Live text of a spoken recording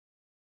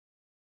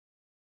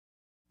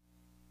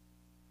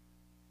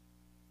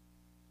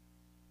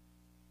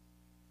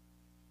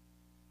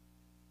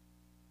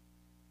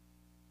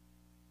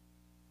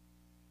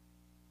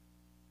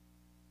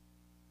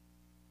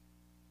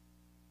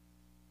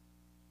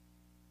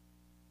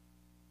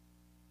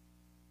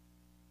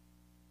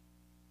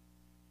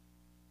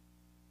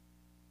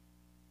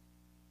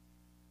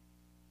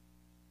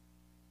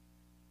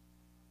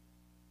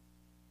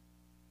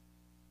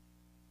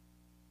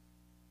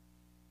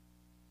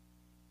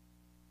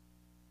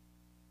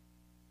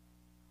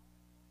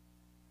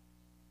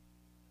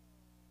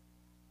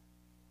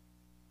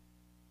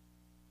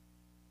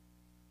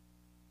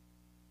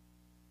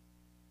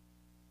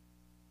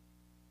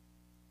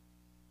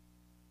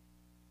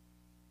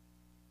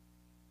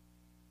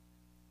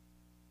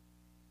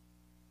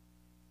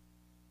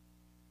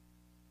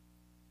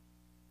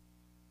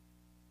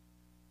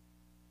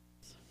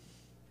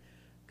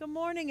Good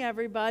morning,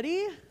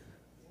 everybody.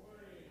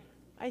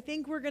 I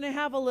think we're going to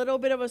have a little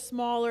bit of a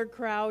smaller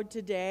crowd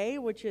today,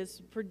 which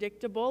is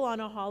predictable on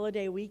a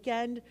holiday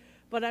weekend.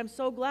 But I'm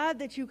so glad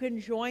that you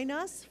can join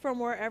us from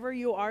wherever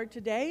you are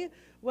today,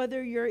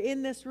 whether you're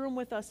in this room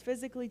with us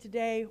physically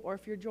today or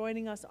if you're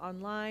joining us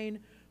online.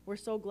 We're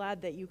so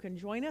glad that you can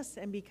join us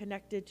and be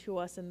connected to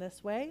us in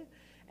this way.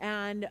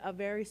 And a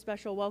very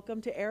special welcome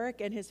to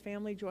Eric and his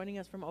family joining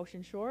us from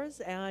Ocean Shores.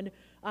 And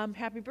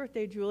happy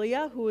birthday,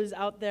 Julia, who is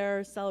out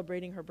there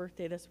celebrating her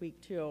birthday this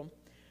week, too.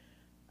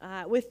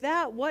 With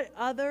that, what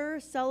other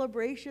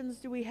celebrations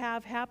do we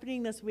have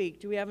happening this week?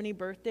 Do we have any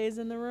birthdays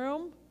in the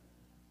room?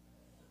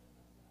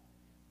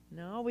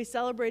 No, we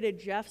celebrated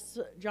Jeff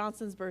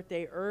Johnson's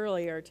birthday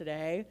earlier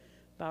today,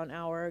 about an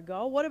hour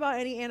ago. What about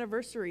any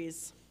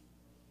anniversaries?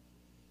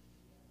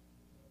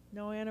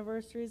 No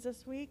anniversaries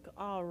this week?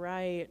 All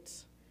right.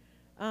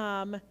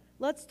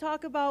 Let's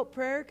talk about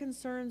prayer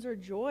concerns or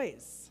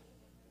joys.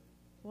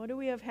 What do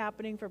we have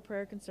happening for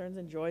prayer concerns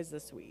and joys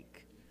this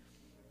week?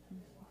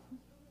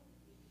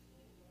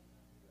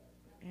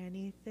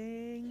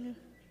 Anything?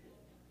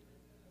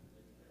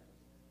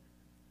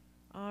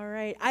 All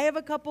right. I have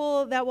a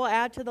couple that we'll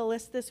add to the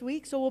list this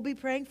week. So we'll be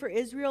praying for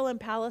Israel and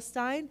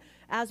Palestine,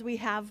 as we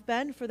have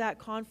been, for that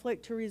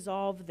conflict to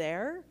resolve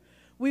there.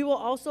 We will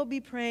also be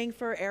praying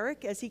for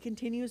Eric as he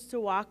continues to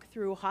walk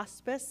through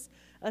hospice,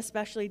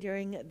 especially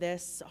during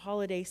this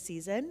holiday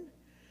season.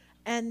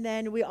 And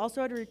then we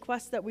also had a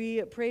request that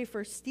we pray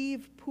for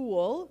Steve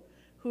Poole,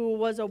 who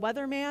was a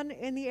weatherman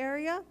in the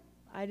area.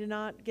 I did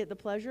not get the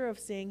pleasure of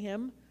seeing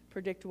him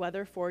predict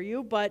weather for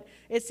you, but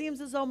it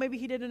seems as though maybe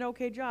he did an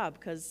okay job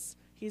because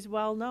he's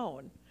well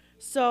known.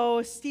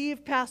 So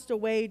Steve passed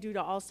away due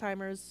to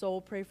Alzheimer's, so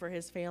we'll pray for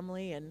his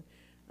family and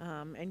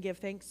give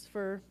thanks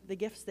for the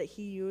gifts that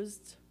he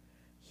used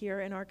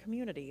here in our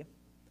community.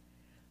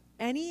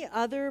 Any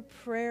other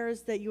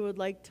prayers that you would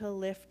like to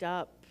lift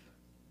up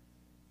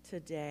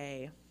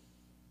today?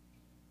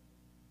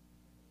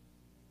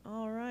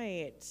 All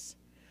right.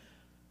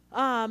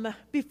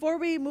 Before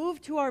we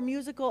move to our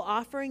musical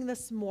offering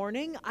this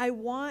morning, I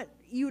want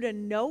you to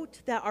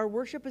note that our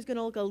worship is going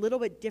to look a little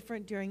bit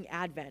different during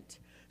Advent.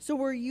 So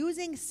we're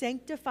using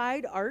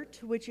Sanctified Art,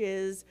 which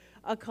is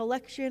a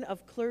collection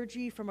of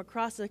clergy from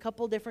across a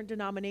couple different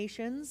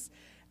denominations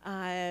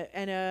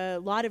and a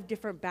lot of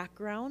different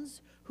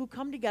backgrounds who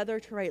come together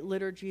to write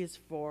liturgies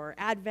for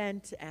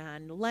Advent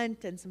and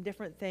Lent and some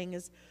different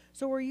things.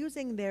 So we're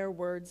using their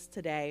words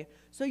today.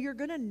 So you're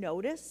going to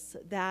notice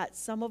that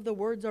some of the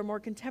words are more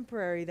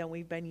contemporary than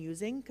we've been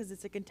using because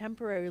it's a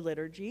contemporary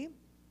liturgy.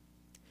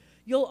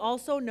 You'll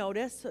also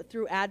notice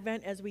through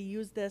Advent as we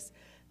use this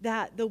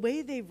that the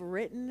way they've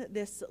written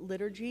this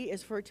liturgy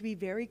is for it to be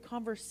very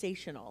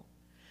conversational.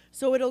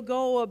 So it'll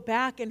go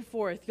back and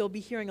forth. You'll be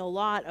hearing a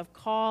lot of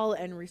call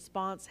and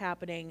response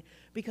happening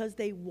because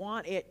they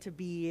want it to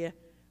be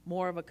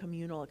more of a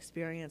communal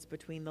experience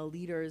between the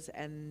leaders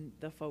and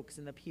the folks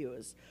in the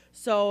pews.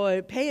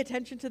 So pay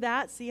attention to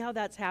that, see how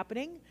that's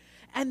happening.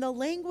 And the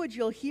language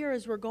you'll hear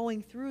as we're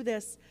going through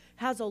this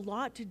has a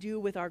lot to do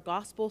with our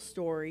gospel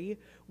story,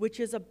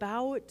 which is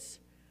about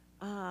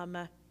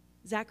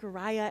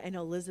Zechariah and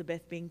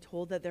Elizabeth being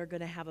told that they're going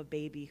to have a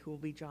baby who will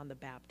be John the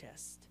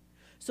Baptist.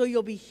 So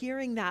you'll be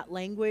hearing that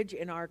language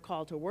in our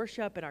call to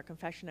worship and our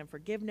confession and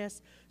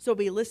forgiveness. So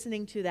be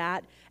listening to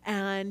that.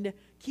 And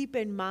keep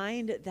in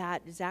mind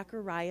that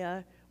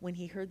Zechariah, when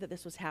he heard that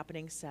this was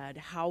happening, said,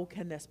 "How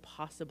can this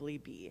possibly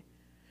be?"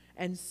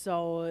 And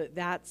so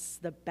that's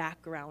the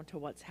background to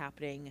what's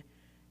happening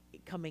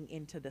coming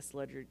into this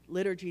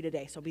liturgy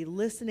today. So be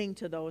listening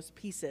to those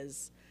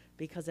pieces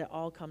because it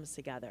all comes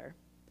together.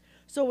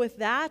 So with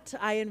that,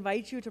 I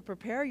invite you to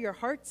prepare your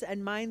hearts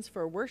and minds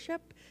for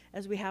worship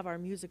as we have our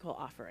musical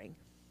offering.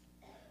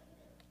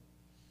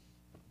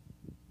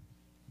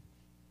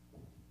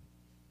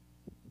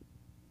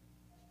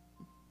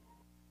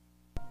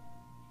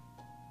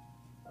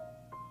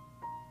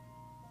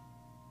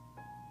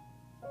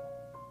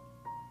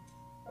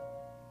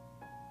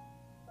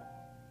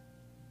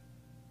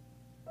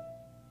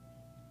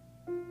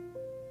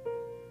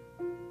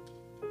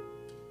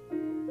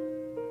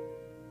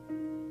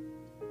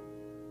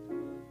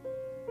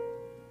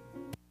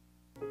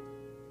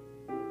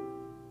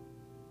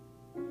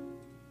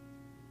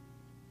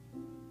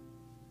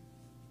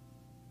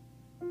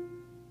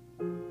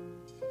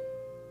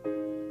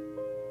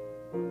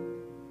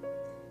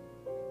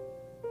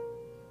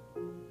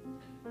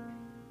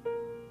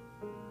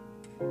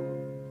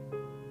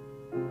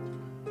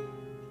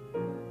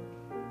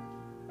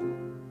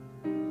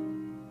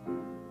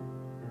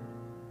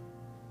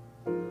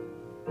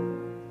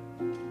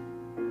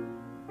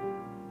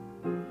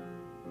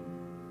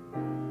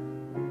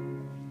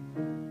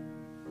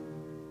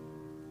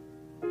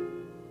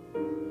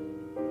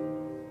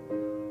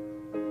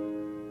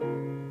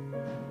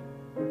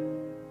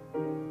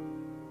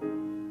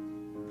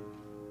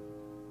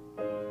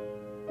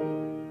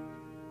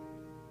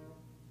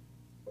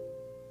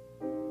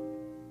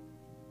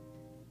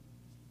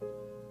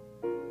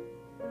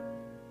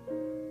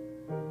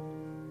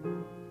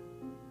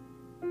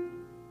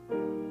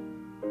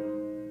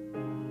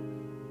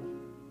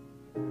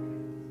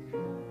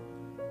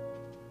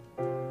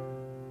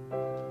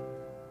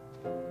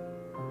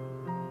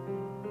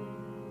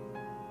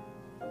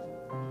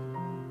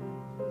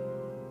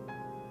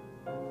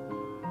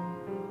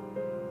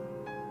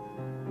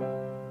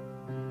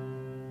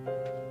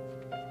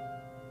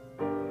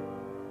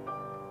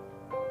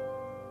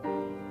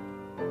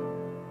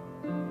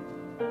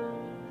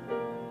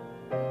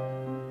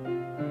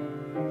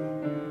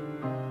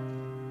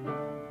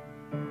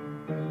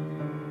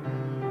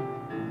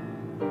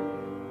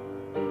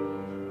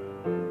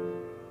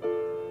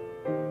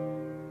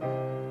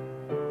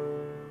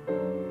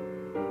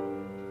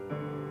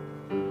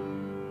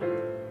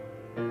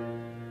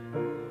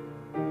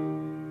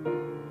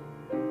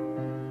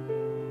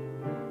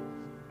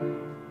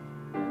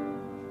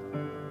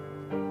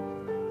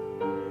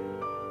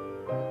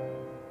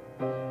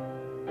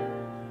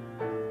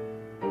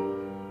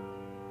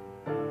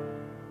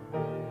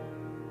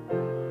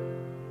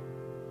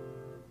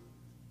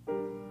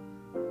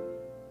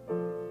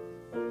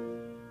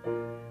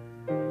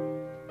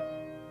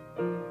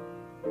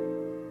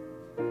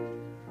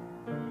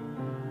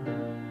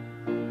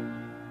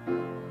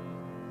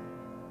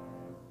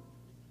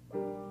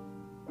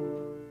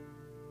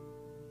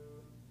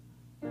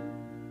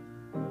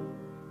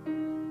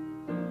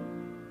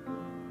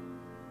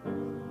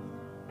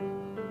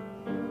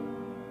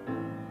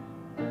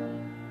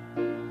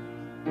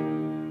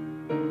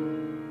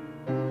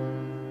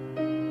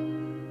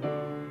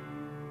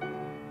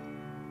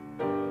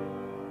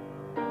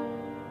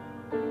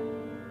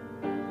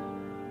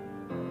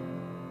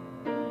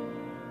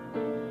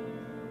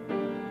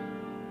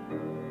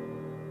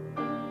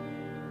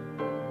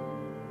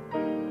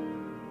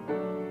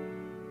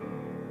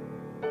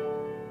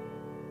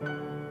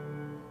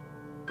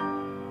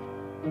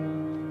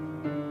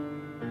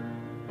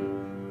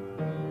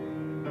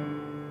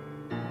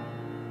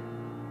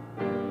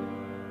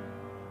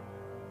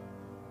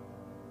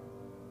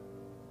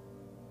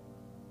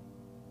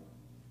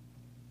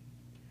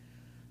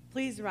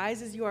 Please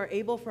rise as you are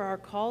able for our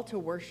call to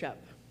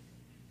worship.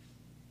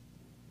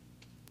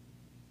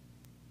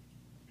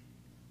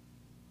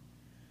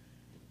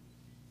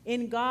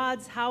 In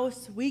God's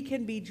house, we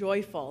can be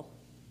joyful.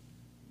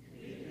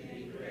 We can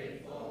be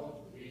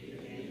grateful. We can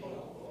be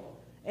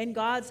hopeful. In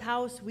God's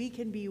house, we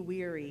can be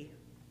weary.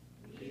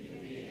 We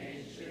can be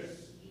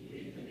anxious.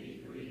 We can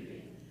be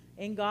grieving.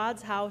 In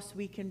God's house,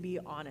 we can be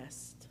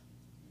honest.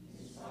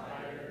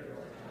 Inspired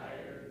or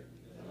tired,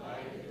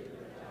 delighted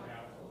or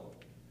doubtful,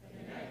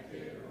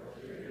 connected or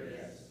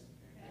curious,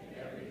 and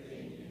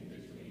everything in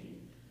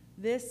between.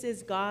 This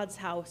is God's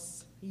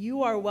house.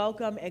 You are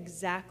welcome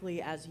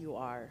exactly as you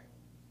are.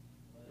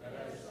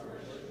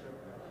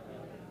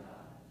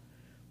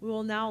 We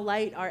will now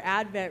light our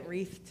Advent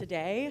wreath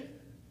today.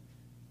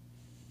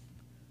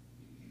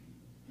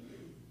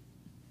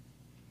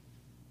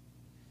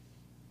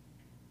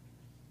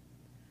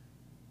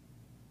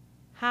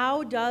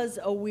 How does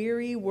a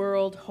weary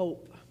world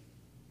hope?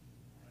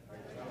 By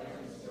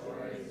telling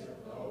stories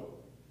of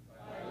hope,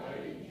 by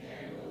lighting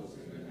candles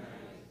in the night,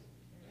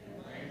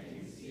 and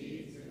planting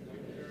seeds in the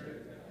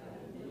winter that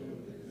will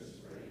bloom in the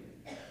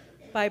spring.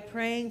 By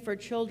praying for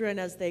children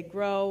as they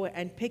grow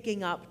and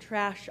picking up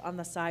trash on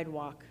the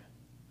sidewalk.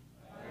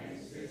 By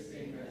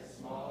insisting that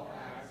small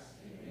acts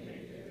can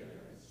make a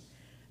difference.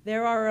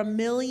 There are a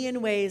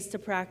million ways to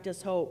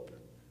practice hope.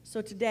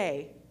 So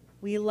today,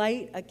 we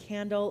light a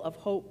candle of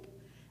hope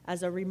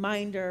as a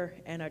reminder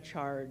and a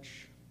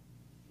charge.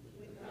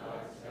 With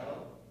God's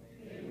help,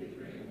 may we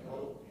bring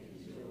hope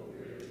into a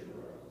weary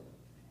world.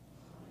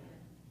 Amen.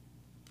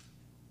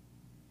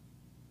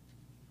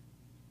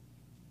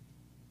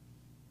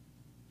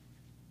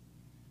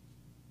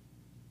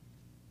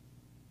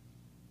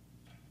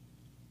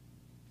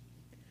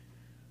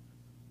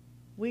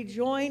 We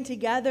join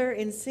together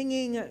in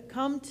singing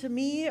Come to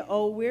Me,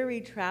 O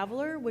Weary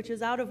Traveler, which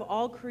is out of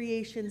All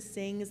Creation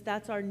Sings.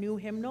 That's our new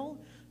hymnal.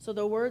 So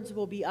the words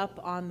will be up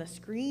on the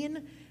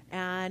screen,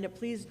 and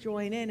please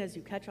join in as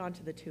you catch on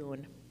to the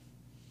tune.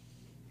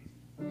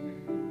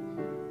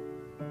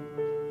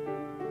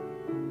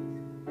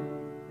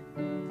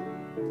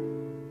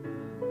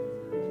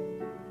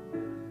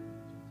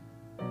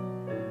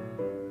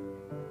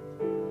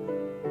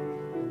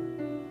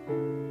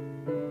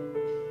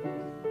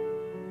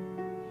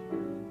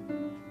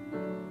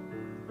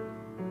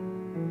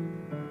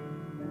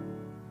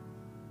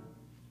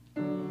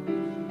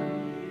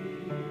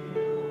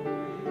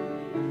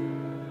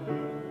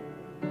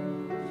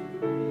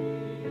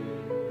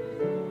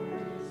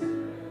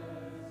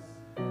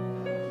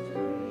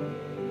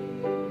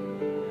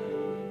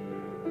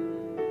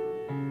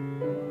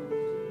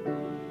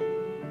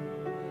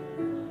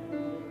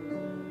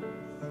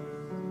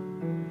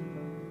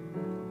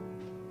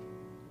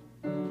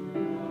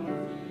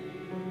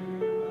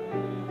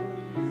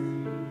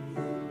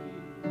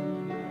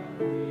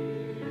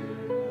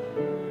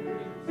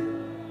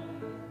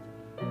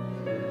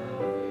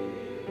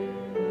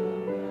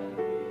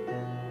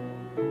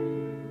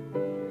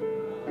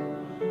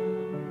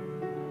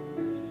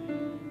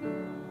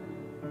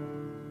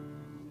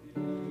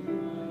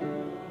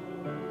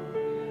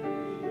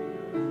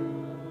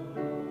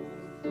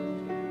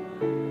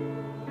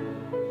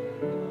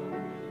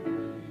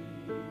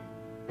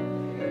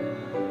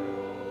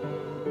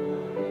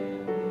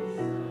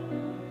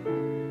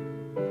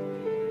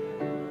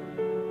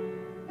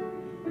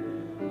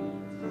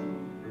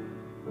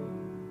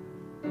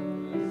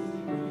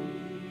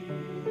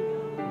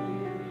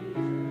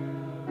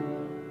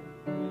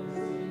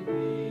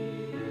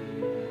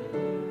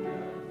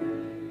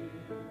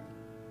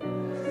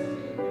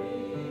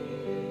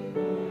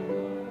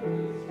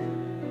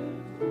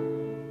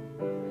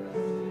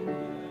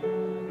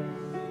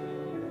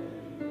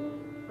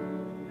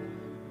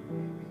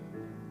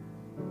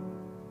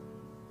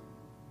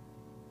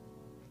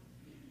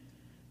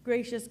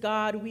 Gracious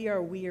God, we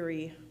are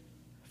weary.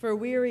 For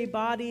weary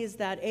bodies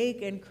that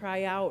ache and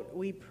cry out,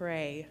 we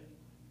pray.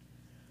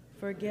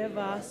 Forgive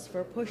us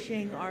for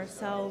pushing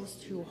ourselves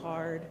too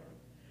hard.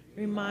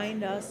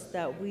 Remind us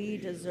that we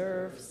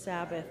deserve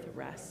Sabbath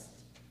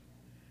rest.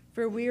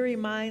 For weary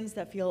minds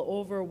that feel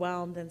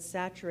overwhelmed and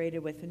saturated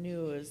with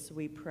news,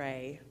 we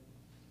pray.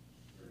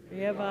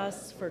 Forgive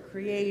us for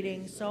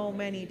creating so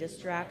many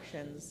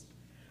distractions.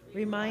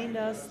 Remind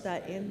us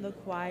that in the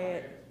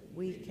quiet,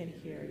 we can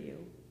hear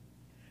you.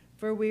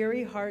 For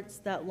weary hearts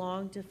that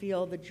long to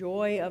feel the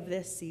joy of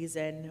this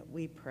season,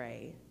 we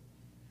pray.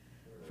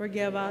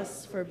 Forgive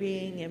us for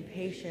being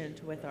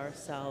impatient with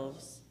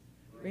ourselves.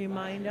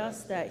 Remind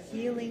us that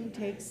healing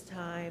takes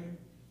time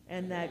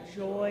and that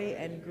joy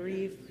and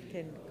grief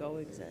can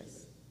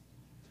coexist.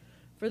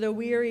 For the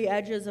weary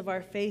edges of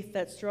our faith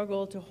that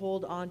struggle to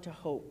hold on to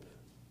hope,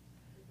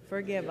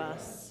 forgive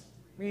us.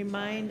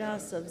 Remind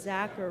us of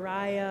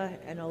Zachariah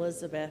and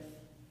Elizabeth.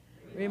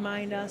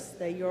 Remind us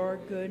that your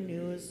good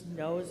news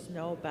knows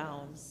no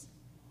bounds.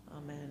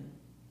 Amen.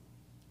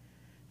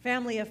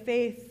 Family of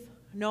faith,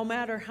 no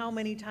matter how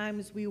many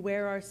times we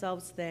wear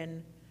ourselves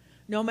thin,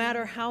 no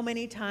matter how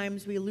many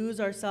times we lose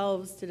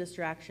ourselves to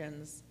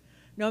distractions,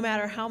 No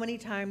matter how many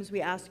times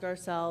we ask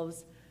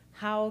ourselves,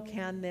 how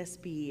can this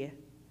be?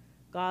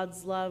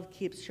 God's love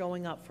keeps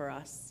showing up for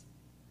us.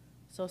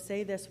 So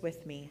say this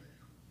with me.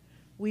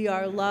 We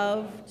are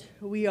loved,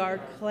 we are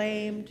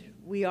claimed,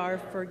 we are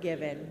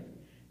forgiven.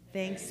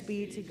 Thanks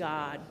be to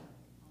God.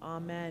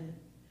 Amen.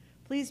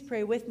 Please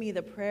pray with me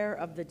the prayer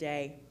of the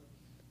day.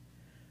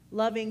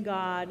 Loving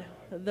God,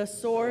 the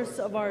source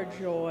of our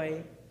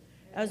joy,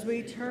 as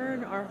we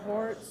turn our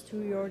hearts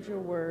toward your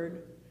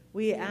word,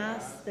 we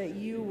ask that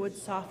you would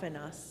soften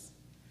us.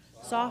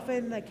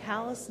 Soften the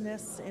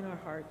callousness in our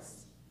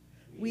hearts.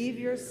 Weave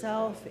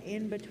yourself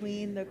in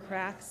between the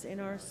cracks in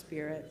our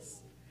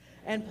spirits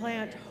and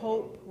plant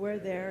hope where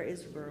there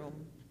is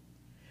room.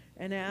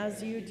 And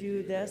as you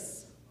do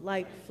this,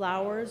 like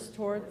flowers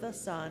toward the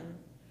sun,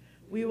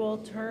 we will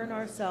turn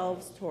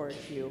ourselves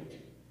towards you,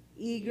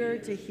 eager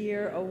to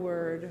hear a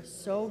word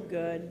so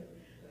good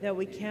that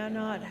we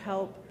cannot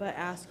help but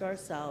ask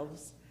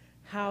ourselves,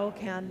 how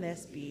can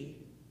this be?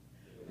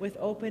 With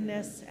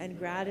openness and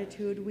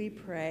gratitude we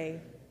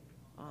pray.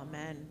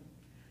 Amen.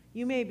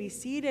 You may be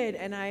seated,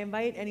 and I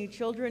invite any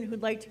children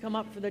who'd like to come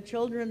up for the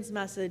children's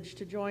message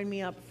to join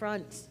me up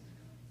front.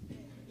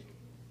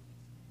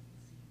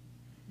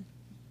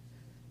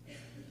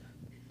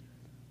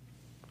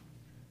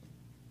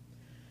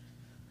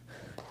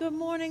 Good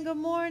morning, good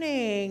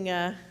morning.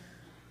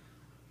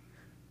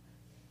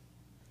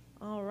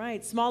 All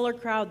right, smaller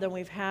crowd than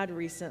we've had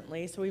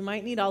recently, so we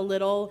might need a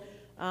little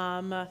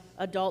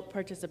adult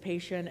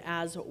participation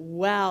as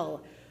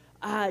well.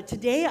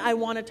 Today I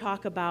want to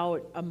talk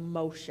about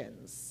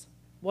emotions.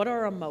 What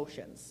are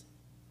emotions?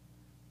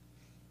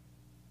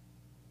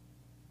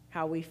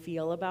 How we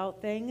feel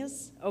about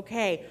things?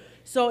 Okay,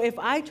 so if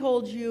I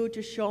told you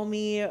to show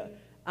me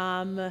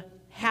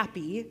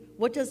happy,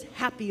 what does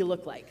happy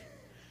look like?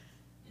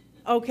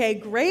 Okay,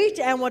 great.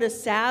 And what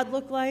does sad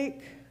look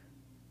like?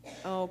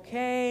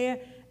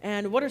 Okay.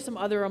 And what are some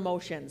other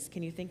emotions?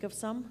 Can you think of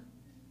some?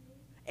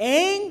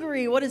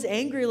 Angry. What does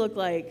angry look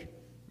like?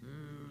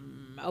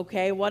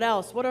 Okay, what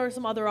else? What are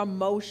some other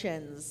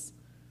emotions?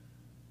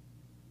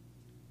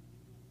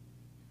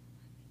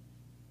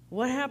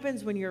 What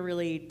happens when you're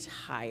really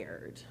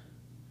tired?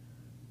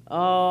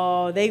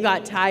 Oh, they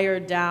got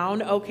tired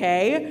down.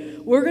 Okay.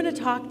 We're going to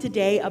talk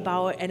today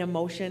about an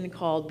emotion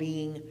called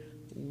being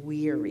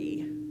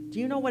weary. Do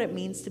you know what it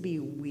means to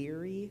be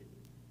weary?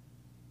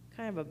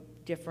 Kind of a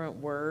different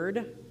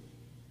word.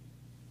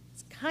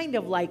 It's kind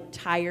of like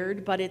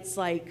tired, but it's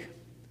like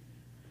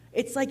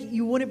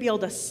you wouldn't be able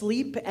to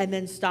sleep and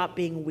then stop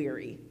being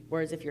weary.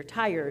 Whereas if you're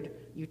tired,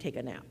 you take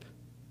a nap.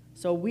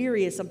 So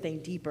weary is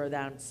something deeper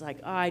than it's like,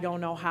 oh, I don't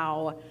know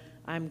how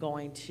I'm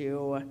going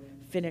to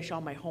finish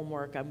all my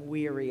homework. I'm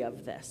weary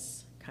of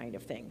this kind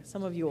of thing.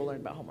 Some of you will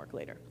learn about homework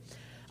later.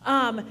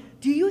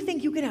 Do you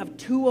think you can have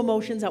two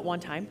emotions at one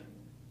time?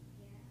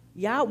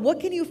 Yeah? What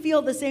can you feel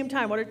at the same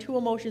time? What are two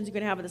emotions you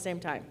can have at the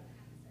same time?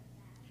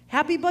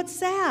 Happy but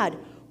sad.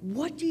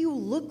 What do you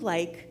look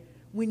like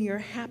when you're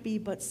happy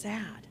but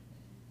sad?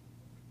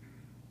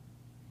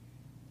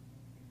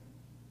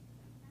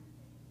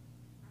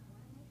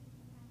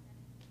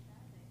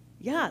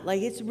 Yeah,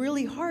 like it's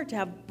really hard to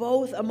have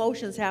both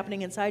emotions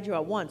happening inside you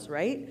at once,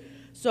 right?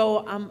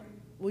 So,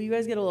 will you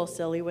guys get a little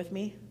silly with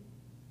me?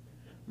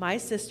 My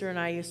sister and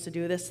I used to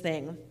do this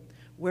thing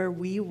where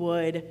we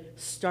would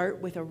start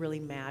with a really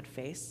mad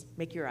face.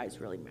 Make your eyes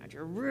really mad.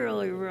 You're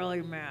really,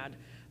 really mad.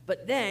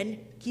 But then,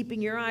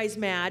 keeping your eyes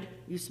mad,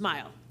 you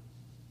smile.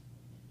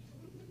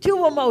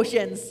 Two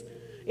emotions.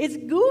 It's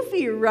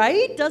goofy,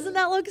 right? Doesn't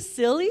that look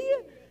silly?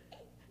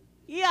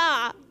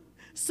 Yeah.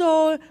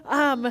 So,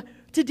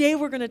 today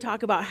we're going to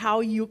talk about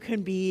how you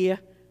can be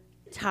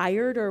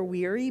tired or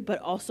weary, but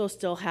also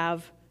still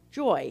have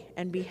joy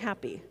and be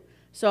happy.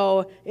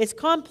 So it's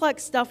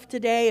complex stuff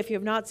today. If you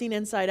have not seen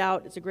Inside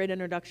Out, it's a great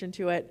introduction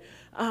to it.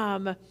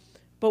 But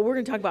we're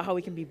going to talk about how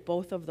we can be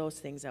both of those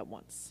things at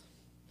once.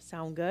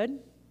 Sound good?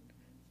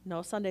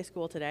 No Sunday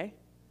school today.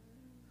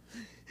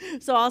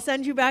 So I'll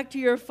send you back to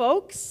your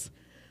folks.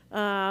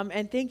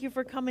 And thank you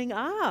for coming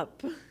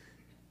up. And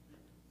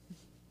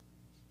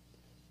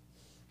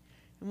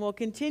we'll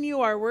continue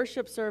our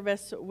worship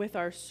service with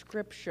our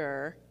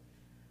scripture.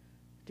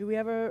 Do we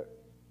ever?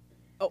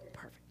 Oh,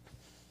 perfect.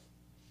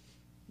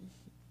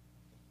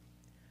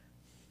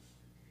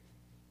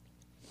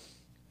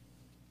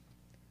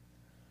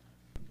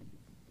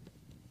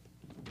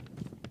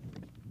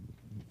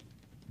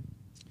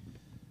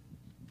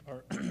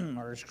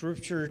 Our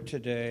scripture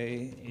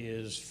today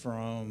is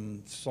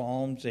from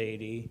Psalms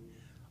 80.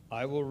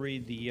 I will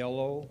read the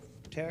yellow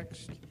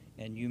text,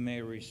 and you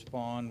may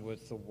respond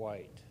with the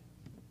white.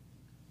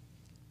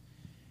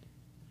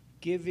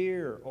 Give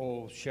ear,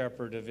 O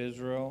shepherd of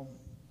Israel.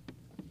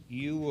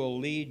 You will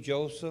lead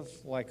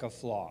Joseph like a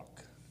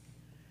flock.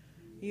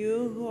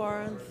 You who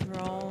are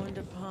enthroned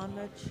upon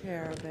the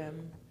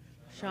cherubim,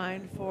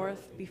 shine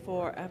forth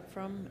before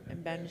Ephraim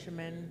and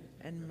Benjamin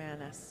and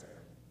Manasseh.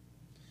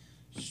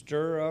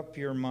 Stir up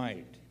your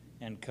might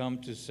and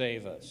come to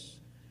save us.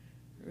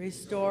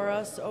 Restore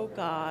us, O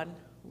God.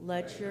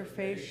 Let your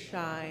face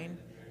shine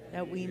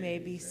that we may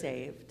be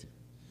saved.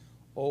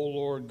 O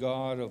Lord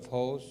God of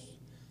hosts,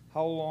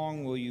 how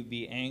long will you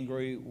be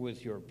angry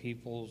with your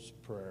people's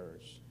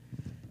prayers?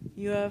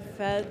 You have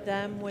fed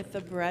them with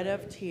the bread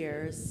of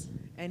tears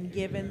and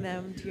given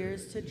them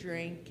tears to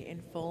drink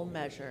in full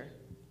measure.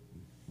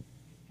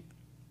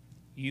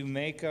 You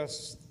make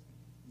us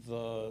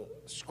the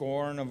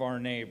scorn of our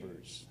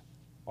neighbors.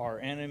 Our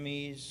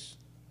enemies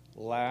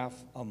laugh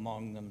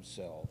among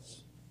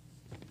themselves.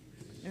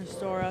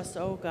 Restore us,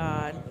 O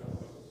God,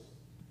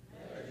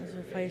 as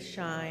your face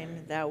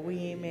shine, that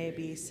we may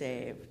be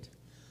saved.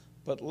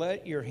 But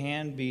let your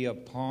hand be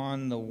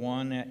upon the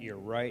one at your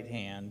right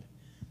hand,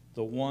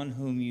 the one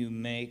whom you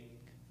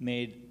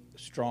made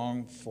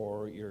strong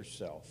for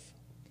yourself.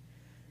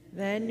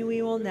 Then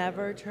we will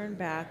never turn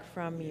back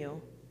from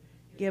you.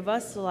 Give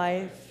us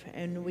life,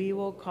 and we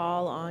will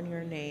call on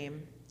your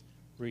name.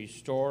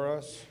 Restore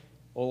us,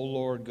 O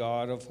Lord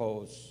God of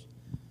hosts.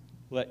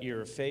 Let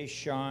your face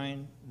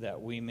shine, that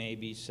we may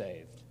be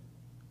saved.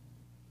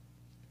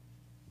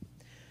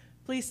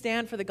 Please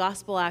stand for the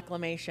gospel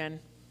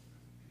acclamation.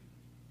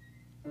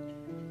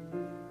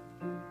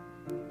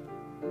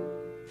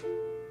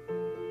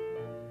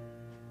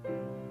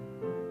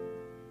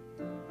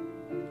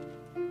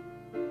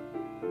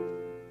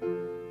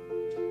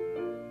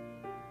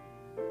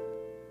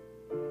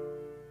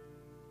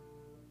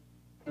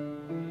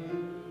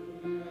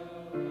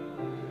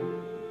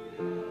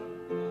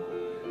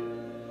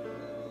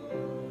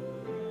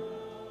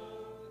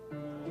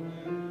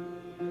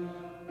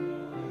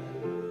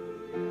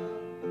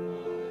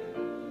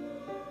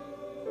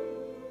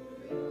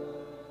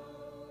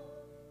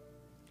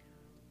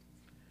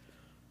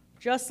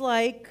 Just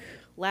like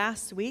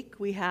last week,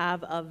 we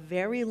have a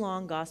very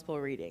long gospel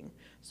reading.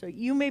 So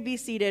you may be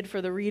seated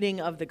for the reading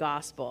of the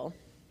gospel.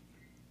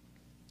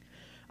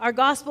 Our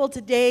gospel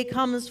today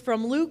comes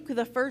from Luke,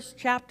 the first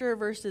chapter,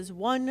 verses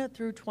 1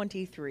 through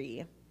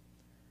 23.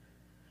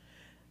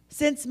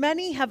 Since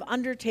many have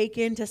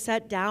undertaken to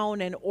set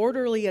down an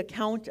orderly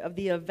account of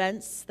the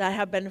events that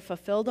have been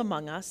fulfilled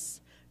among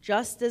us,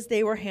 just as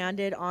they were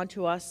handed on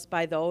to us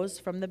by those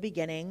from the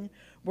beginning,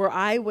 were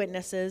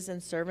eyewitnesses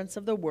and servants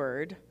of the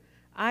word,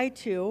 I,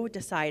 too,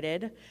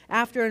 decided,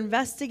 after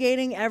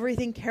investigating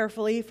everything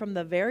carefully from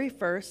the very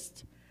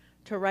first,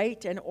 to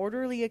write an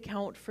orderly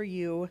account for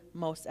you,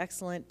 most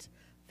excellent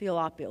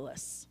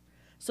Theophilus,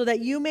 so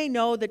that you may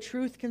know the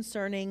truth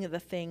concerning the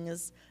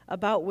things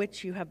about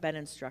which you have been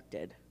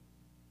instructed.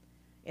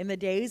 In the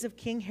days of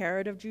King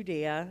Herod of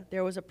Judea,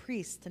 there was a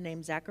priest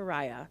named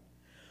Zechariah,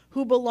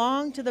 who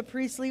belonged to the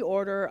priestly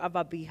order of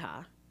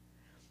Abijah.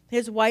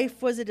 His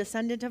wife was a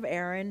descendant of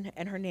Aaron,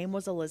 and her name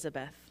was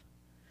Elizabeth.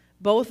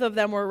 Both of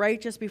them were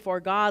righteous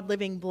before God,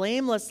 living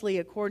blamelessly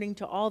according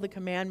to all the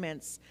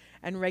commandments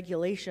and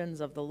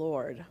regulations of the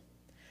Lord.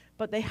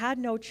 But they had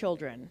no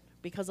children,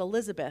 because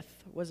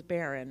Elizabeth was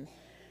barren,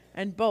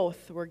 and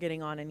both were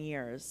getting on in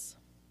years.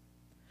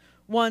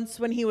 Once,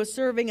 when he was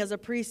serving as a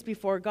priest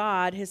before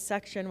God, his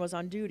section was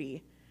on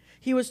duty.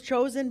 He was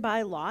chosen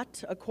by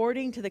lot,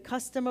 according to the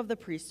custom of the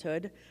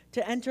priesthood,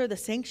 to enter the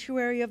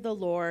sanctuary of the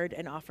Lord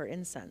and offer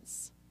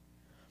incense.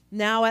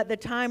 Now, at the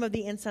time of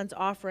the incense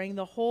offering,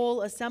 the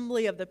whole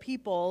assembly of the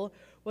people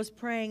was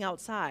praying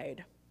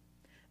outside.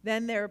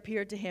 Then there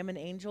appeared to him an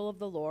angel of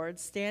the Lord,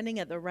 standing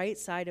at the right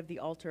side of the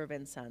altar of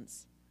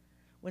incense.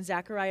 When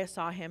Zechariah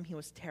saw him, he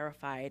was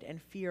terrified,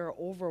 and fear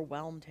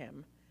overwhelmed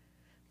him.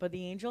 But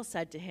the angel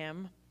said to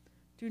him,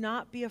 "Do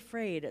not be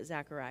afraid,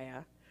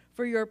 Zechariah,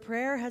 for your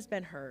prayer has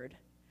been heard.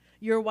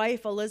 Your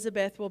wife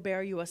Elizabeth will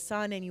bear you a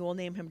son, and you will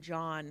name him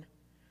John.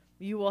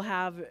 You will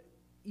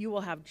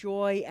have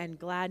joy and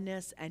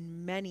gladness,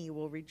 and many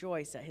will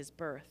rejoice at his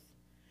birth,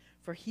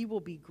 for he will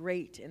be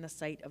great in the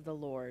sight of the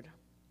Lord.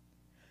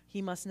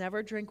 He must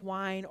never drink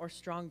wine or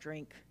strong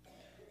drink.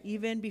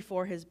 Even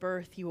before his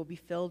birth, he will be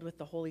filled with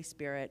the Holy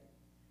Spirit.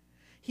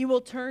 He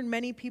will turn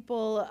many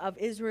people of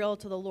Israel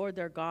to the Lord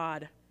their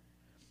God.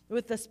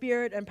 With the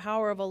spirit and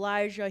power of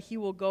Elijah, he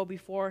will go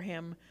before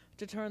him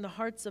to turn the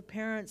hearts of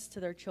parents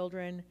to their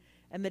children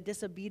and the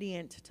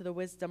disobedient to the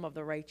wisdom of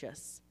the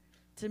righteous,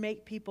 to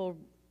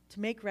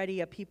make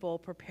ready a people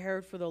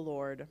prepared for the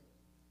Lord."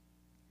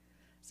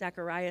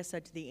 Zechariah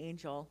said to the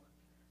angel,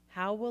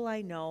 "How will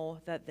I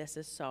know that this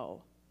is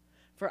so?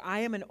 For I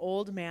am an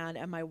old man,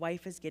 and my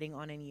wife is getting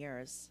on in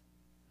years."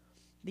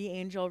 The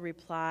angel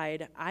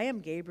replied, "I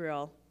am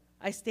Gabriel.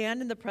 I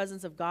stand in the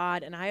presence of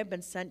God, and I have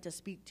been sent to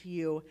speak to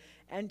you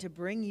and to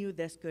bring you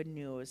this good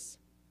news.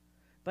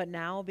 But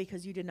now,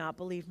 because you did not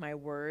believe my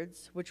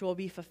words, which will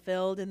be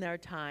fulfilled in their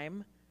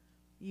time,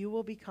 you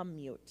will become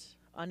mute,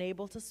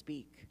 unable to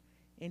speak,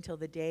 until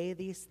the day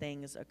these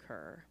things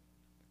occur."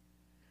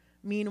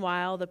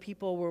 Meanwhile, the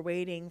people were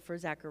waiting for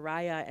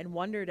Zechariah and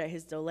wondered at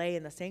his delay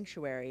in the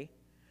sanctuary.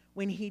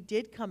 When he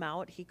did come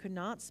out, he could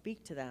not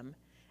speak to them,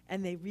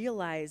 and they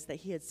realized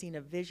that he had seen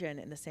a vision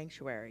in the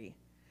sanctuary.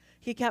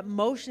 He kept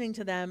motioning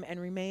to them and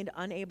remained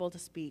unable to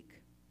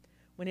speak.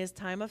 When his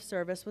time of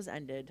service was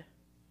ended,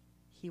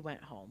 he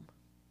went home.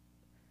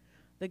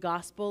 The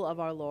Gospel of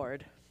our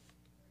Lord.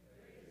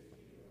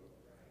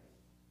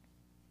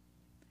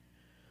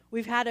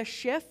 We've had a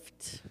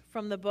shift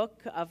from the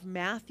book of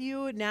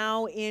Matthew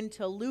now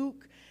into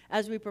Luke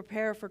as we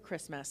prepare for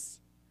Christmas.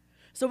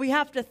 So we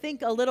have to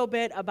think a little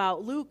bit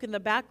about Luke and the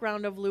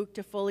background of Luke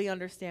to fully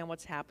understand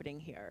what's happening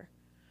here.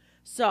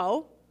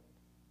 So,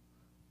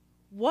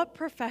 what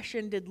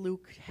profession did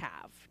Luke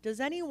have? Does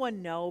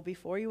anyone know,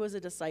 before he was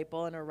a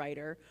disciple and a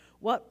writer,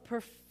 what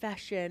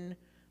profession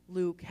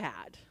Luke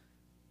had?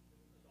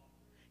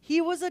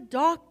 He was a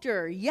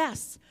doctor,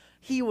 yes.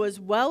 He was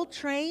well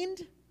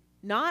trained,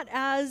 not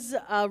as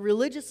a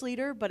religious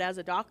leader, but as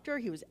a doctor.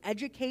 He was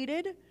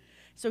educated,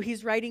 so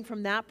he's writing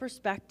from that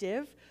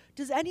perspective.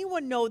 Does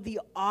anyone know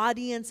the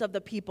audience of the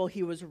people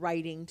he was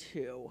writing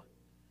to?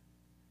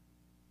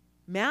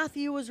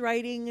 Matthew was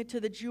writing to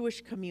the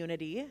Jewish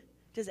community.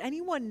 Does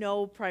anyone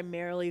know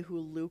primarily who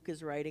Luke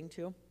is writing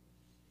to?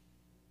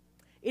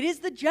 It is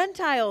the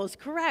Gentiles,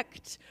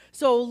 correct.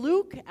 So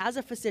Luke, as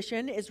a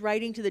physician, is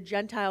writing to the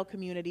Gentile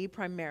community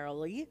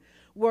primarily,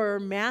 where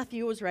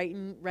Matthew was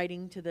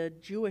writing to the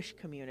Jewish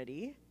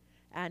community,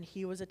 and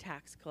he was a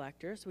tax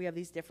collector. So we have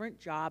these different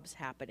jobs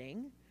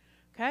happening,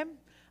 okay?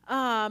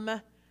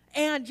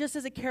 And just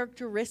as a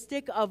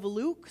characteristic of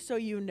Luke, so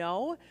you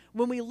know,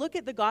 when we look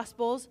at the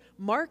Gospels,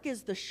 Mark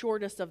is the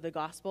shortest of the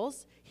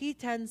Gospels. He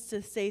tends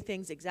to say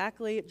things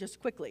exactly, just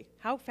quickly.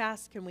 How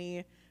fast can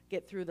we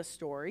get through the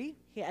story?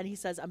 And he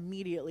says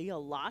immediately a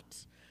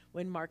lot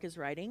when Mark is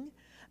writing.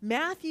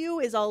 Matthew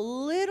is a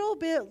little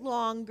bit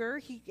longer.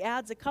 He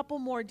adds a couple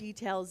more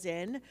details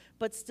in,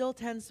 but still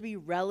tends to be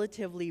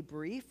relatively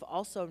brief,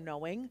 also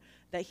knowing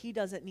that he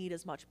doesn't need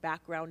as much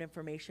background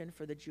information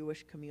for the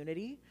Jewish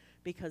community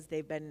because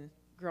they've been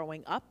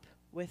growing up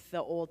with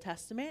the Old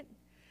Testament.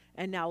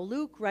 And now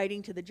Luke,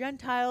 writing to the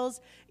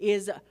Gentiles,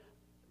 is,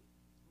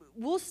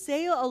 we'll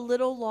say, a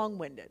little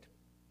long-winded.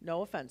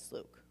 No offense,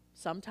 Luke.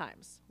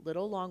 Sometimes, a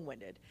little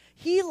long-winded.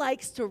 He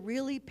likes to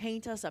really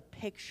paint us a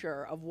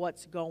picture of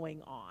what's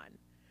going on.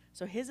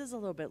 So his is a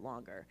little bit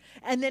longer.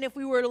 And then if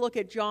we were to look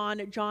at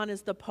John, John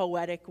is the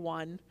poetic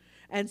one.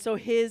 And so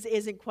his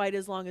isn't quite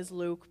as long as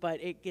Luke,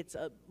 but it gets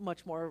a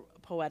much more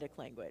poetic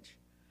language.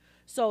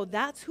 So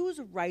that's who's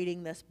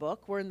writing this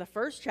book. We're in the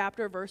first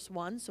chapter, verse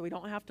 1, so we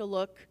don't have to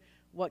look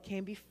what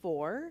came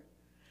before.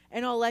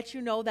 And I'll let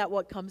you know that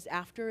what comes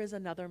after is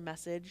another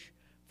message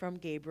from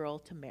Gabriel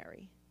to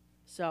Mary.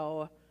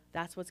 So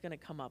that's what's going to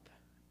come up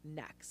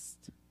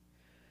next.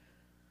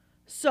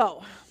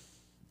 So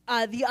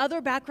the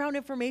other background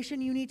information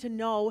you need to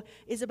know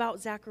is about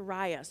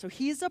Zechariah. So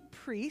he's a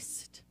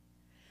priest,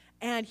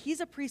 and he's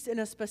a priest in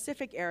a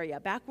specific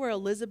area. Back where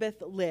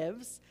Elizabeth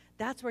lives,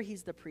 that's where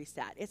he's the priest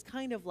at. It's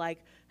kind of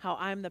like how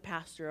I'm the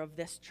pastor of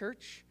this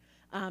church,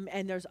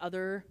 and there's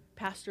other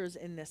pastors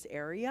in this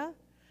area.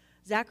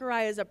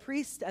 Zechariah is a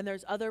priest, and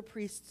there's other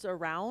priests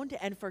around,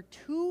 and for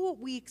 2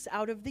 weeks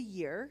out of the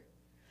year,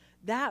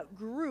 that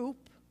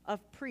group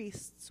of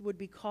priests would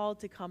be called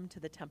to come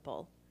to the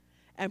temple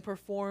and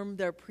perform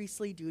their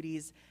priestly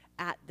duties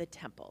at the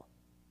temple.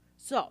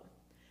 So,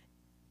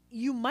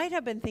 you might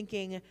have been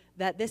thinking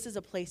that this is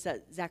a place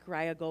that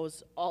Zechariah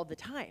goes all the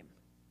time,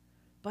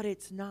 but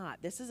it's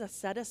not. This is a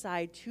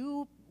set-aside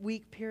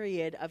 2-week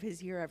period of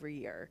his year every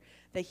year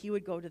that he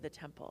would go to the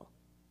temple.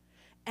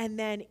 And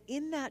then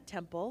in that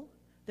temple,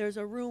 there's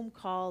a room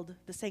called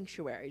the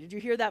sanctuary. Did you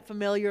hear that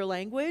familiar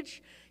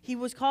language? He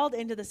was called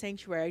into the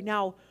sanctuary.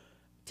 Now,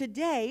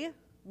 today,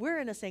 we're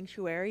in a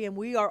sanctuary, and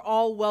we are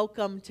all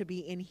welcome to be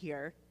in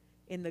here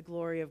in the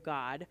glory of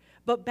God.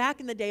 But back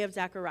in the day of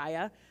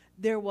Zechariah,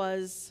 there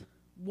was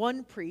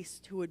one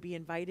priest who would be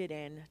invited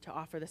in to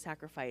offer the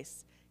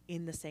sacrifice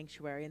in the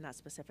sanctuary in that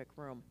specific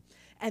room.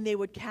 And they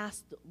would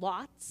cast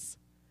lots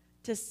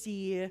to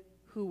see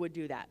who would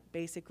do that.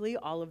 Basically,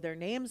 all of their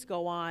names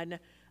go on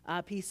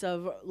a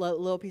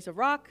little piece of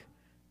rock.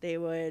 They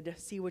would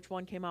see which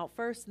one came out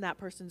first, and that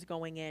person's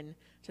going in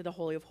to the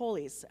Holy of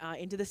Holies,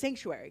 into the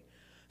sanctuary.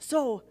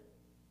 So,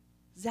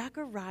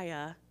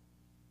 Zechariah,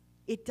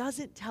 it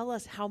doesn't tell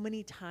us how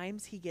many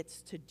times he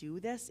gets to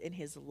do this in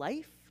his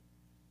life,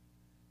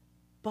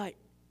 but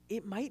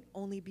it might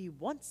only be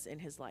once in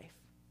his life.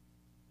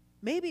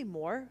 Maybe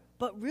more,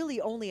 but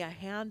really only a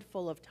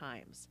handful of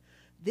times.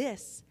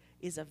 This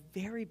is a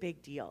very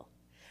big deal.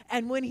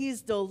 And when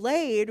he's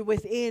delayed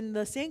within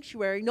the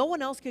sanctuary, no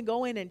one else can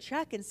go in and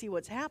check and see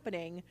what's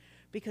happening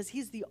because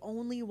he's the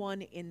only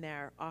one in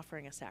there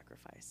offering a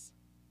sacrifice.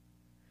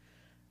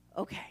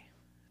 Okay,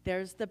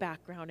 there's the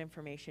background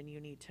information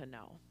you need to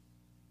know.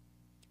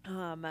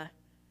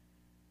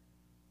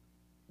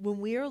 When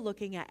we are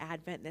looking at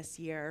Advent this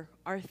year,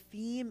 our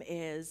theme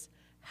is,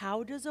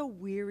 how does a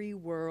weary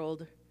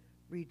world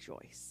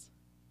rejoice?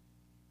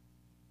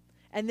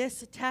 And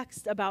this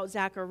text about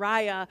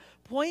Zechariah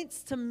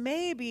points to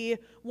maybe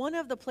one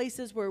of the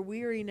places where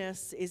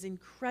weariness is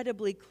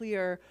incredibly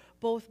clear,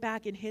 both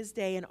back in his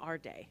day and our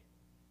day.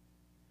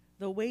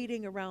 The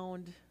waiting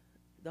around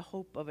the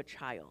hope of a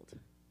child.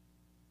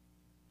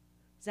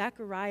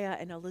 Zechariah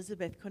and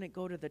Elizabeth couldn't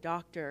go to the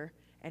doctor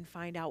and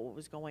find out what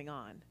was going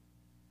on.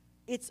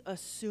 It's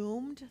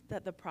assumed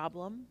that the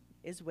problem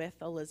is with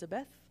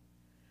Elizabeth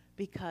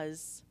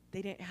because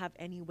they didn't have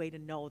any way to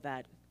know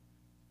that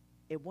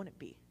it wouldn't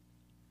be.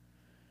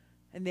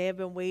 And they have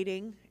been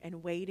waiting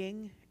and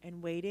waiting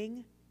and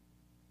waiting,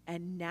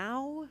 and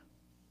now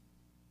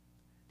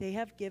they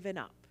have given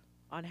up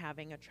on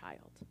having a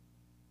child.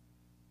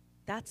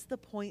 That's the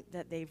point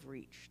that they've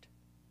reached.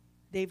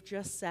 They've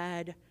just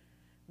said,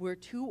 we're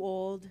too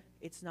old,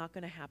 it's not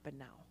going to happen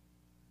now.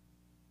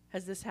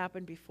 Has this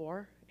happened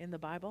before in the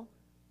Bible?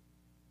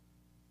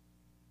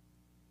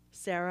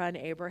 Sarah and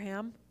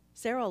Abraham.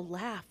 Sarah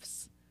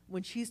laughs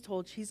when she's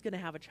told she's going to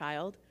have a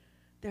child.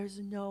 There's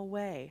no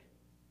way.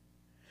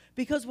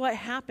 Because what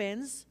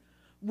happens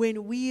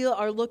when we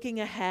are looking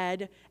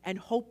ahead and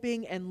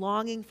hoping and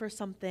longing for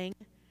something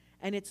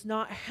and it's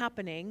not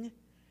happening,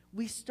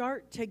 we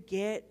start to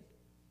get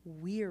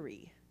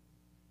weary.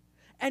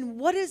 And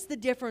what is the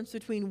difference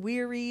between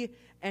weary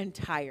and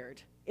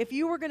tired? If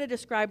you were going to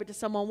describe it to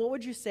someone, what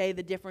would you say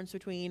the difference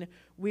between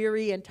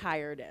weary and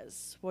tired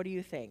is? What do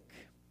you think?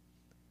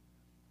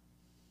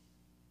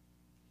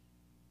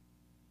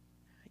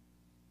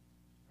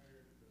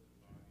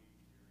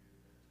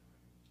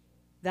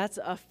 That's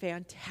a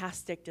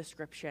fantastic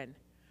description.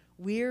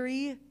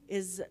 Tired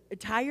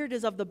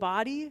is of the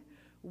body,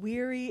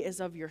 weary is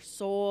of your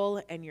soul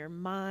and your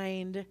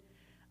mind,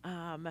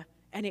 and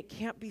it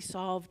can't be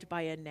solved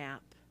by a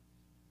nap.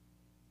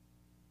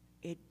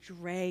 It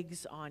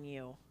drags on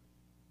you,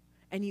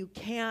 and you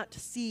can't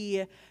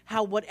see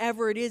how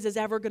whatever it is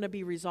ever going to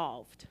be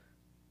resolved.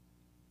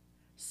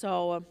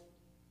 So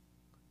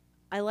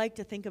I like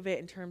to think of it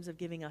in terms of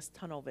giving us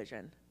tunnel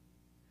vision.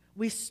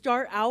 We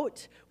start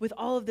out with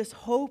all of this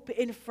hope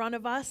in front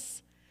of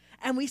us,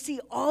 and we see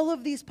all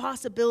of these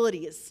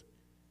possibilities,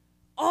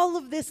 all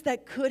of this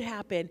that could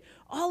happen,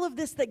 all of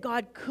this that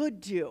God could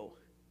do.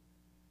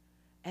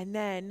 And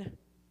then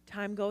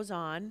time goes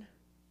on,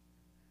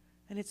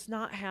 and it's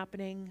not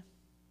happening,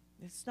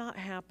 it's not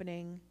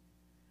happening,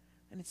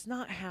 and it's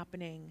not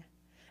happening.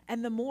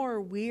 And the more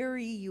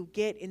weary you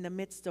get in the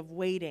midst of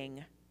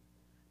waiting,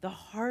 the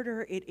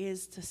harder it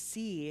is to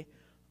see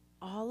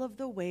all of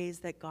the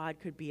ways that God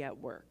could be at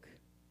work,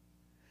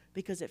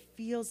 because it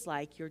feels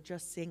like you're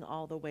just seeing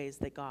all the ways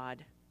that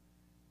God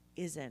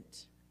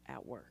isn't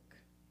at work.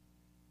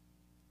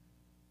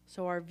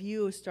 So our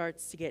view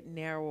starts to get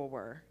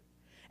narrower.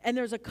 And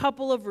there's a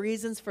couple of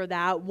reasons for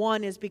that.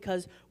 One is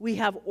because we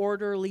have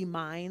orderly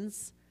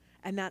minds,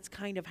 and that's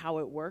kind of how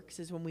it works,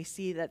 is when we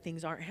see that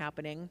things aren't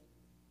happening,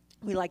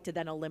 we like to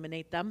then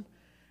eliminate them,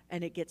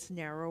 and it gets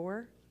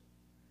narrower.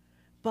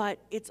 But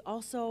it's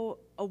also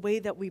a way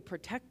that we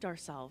protect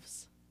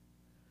ourselves,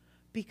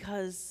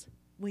 because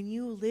when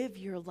you live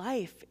your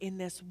life in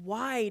this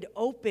wide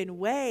open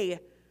way,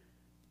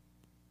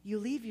 you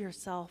leave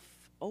yourself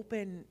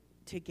open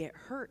to get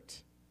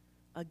hurt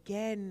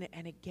again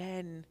and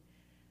again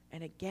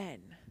and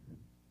again.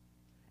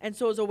 And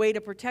so as a way to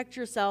protect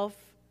yourself,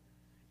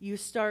 you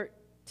start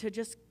to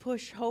just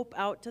push hope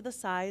out to the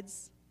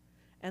sides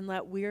and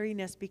let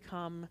weariness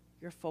become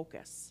your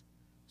focus,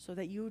 so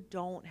that you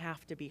don't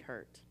have to be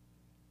hurt.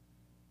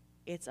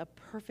 It's a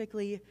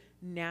perfectly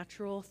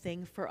natural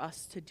thing for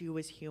us to do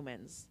as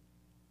humans.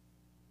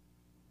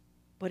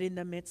 But in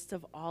the midst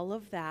of all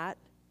of that,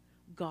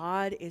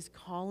 God is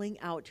calling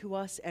out to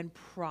us and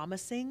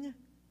promising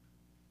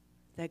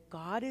that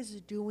God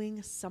is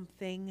doing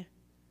something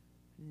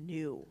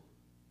new.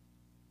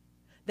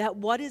 That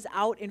what is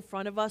out in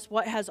front of us,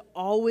 what has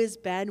always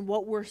been,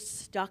 what we're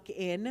stuck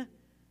in,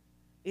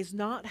 is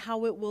not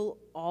how it will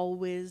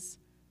always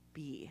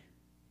be.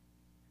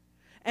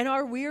 And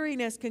our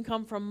weariness can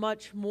come from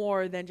much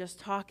more than just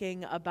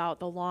talking about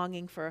the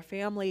longing for a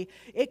family.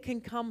 It can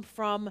come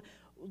from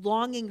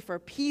longing for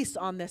peace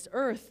on this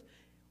earth.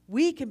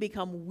 We can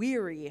become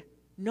weary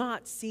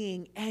not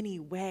seeing any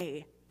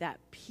way that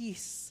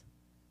peace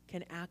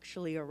can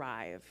actually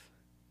arrive.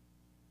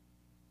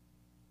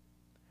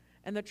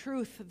 And the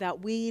truth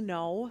that we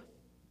know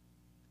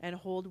and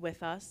hold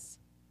with us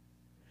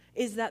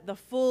is that the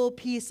full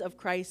peace of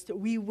Christ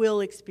we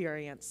will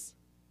experience.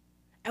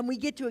 And we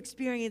get to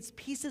experience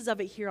pieces of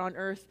it here on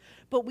earth,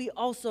 but we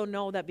also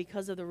know that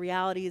because of the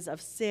realities of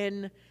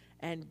sin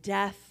and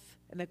death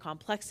and the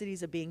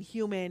complexities of being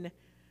human,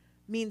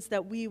 means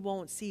that we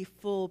won't see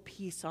full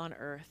peace on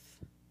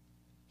earth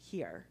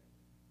here.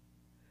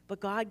 But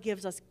God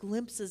gives us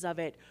glimpses of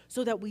it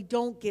so that we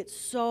don't get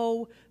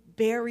so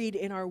buried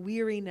in our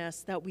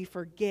weariness that we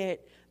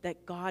forget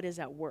that God is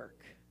at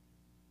work.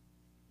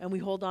 And we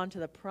hold on to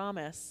the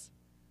promise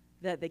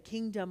that the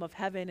kingdom of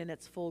heaven in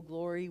its full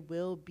glory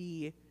will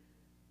be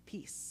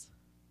peace.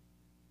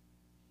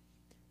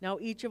 Now,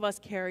 each of us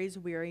carries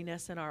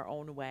weariness in our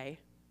own way.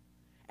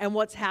 And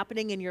what's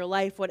happening in your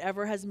life,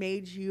 whatever has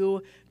made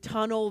you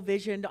tunnel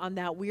visioned on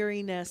that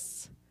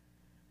weariness,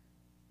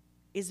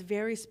 is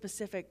very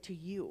specific to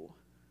you.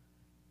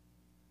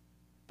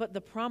 But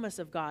the promise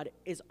of God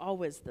is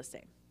always the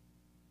same.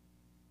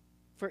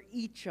 For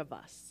each of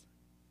us,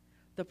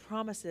 the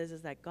promise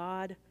is that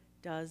God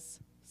does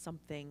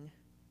something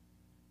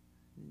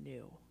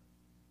new.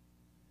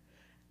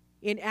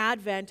 In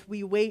Advent,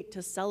 we wait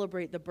to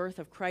celebrate the birth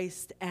of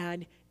Christ,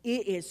 and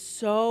It is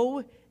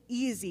so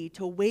easy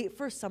to wait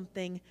for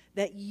something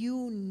that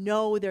you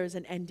know there's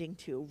an ending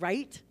to,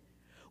 right?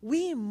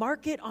 We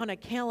mark it on a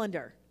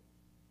calendar.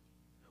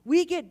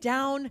 We get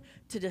down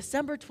to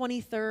December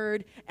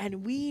 23rd,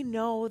 and we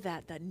know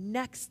that the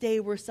next day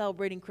we're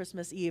celebrating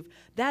Christmas Eve.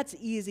 That's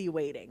easy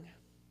waiting.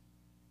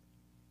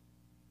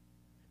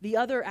 The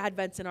other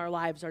Advents in our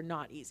lives are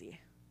not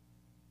easy.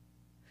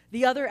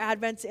 The other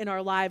Advents in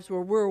our lives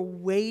where we're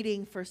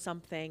waiting for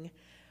something,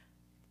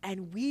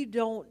 and we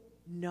don't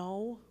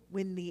know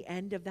when the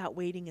end of that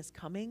waiting is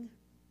coming,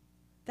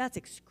 that's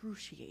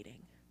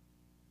excruciating.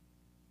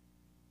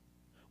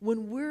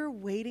 When we're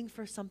waiting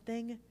for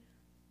something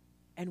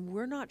and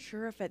we're not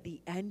sure if at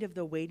the end of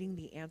the waiting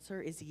the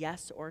answer is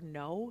yes or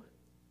no,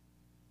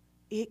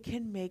 it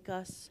can make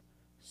us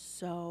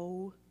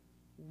so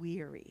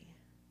weary.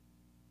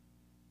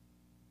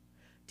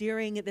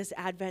 During this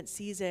Advent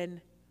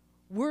season,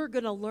 we're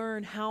going to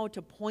learn how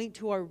to point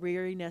to our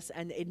weariness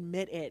and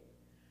admit it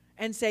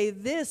and say,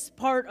 this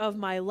part of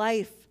my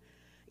life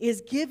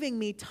is giving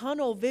me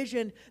tunnel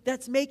vision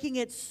that's making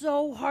it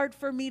so hard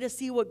for me to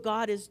see what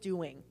God is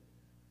doing.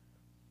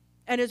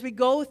 And as we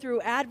go through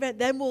Advent,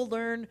 then we'll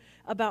learn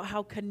about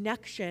how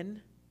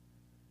connection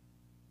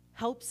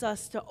helps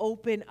us to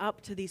open up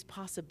to these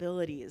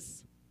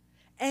possibilities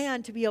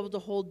and to be able to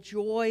hold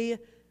joy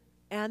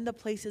and the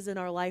places in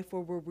our life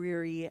where we're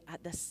weary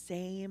at the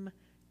same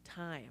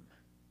time.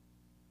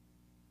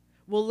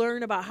 We'll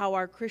learn about how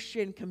our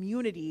Christian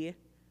community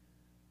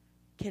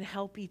can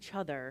help each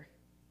other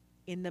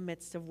in the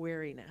midst of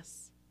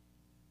weariness.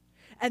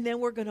 And then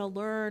we're going to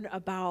learn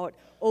about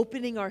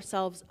opening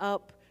ourselves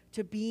up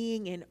to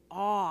being in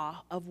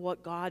awe of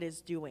what God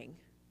is doing.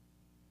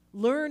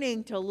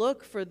 Learning to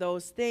look for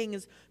those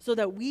things so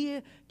that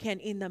we can,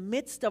 in the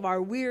midst of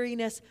our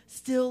weariness,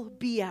 still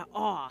be at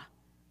awe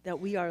that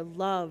we are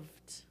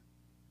loved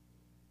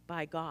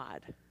by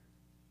God.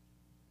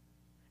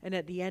 And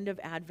at the end of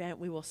Advent,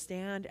 we will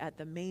stand at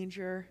the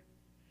manger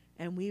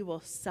and we will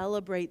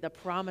celebrate the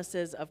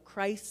promises of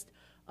Christ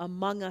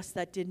among us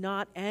that did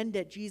not end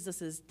at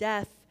Jesus'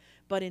 death,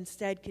 but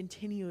instead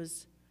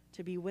continues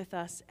to be with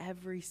us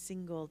every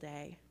single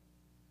day.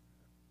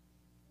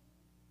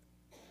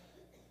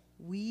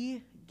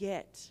 We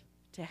get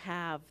to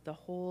have the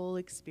whole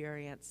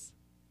experience.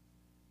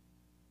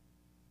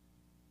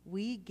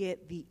 We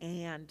get the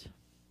and.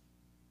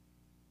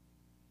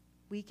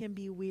 We can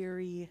be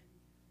weary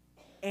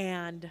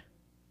and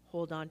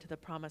hold on to the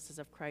promises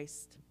of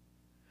Christ.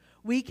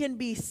 We can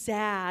be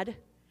sad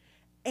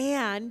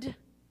and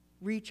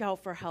reach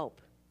out for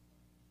help.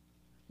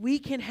 We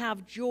can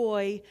have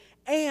joy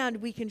and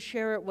we can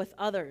share it with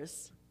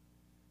others,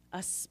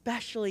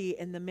 especially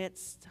in the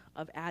midst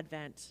of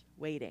Advent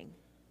waiting.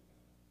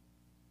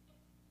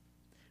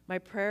 My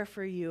prayer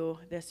for you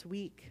this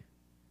week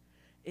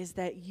is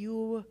that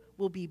you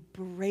will be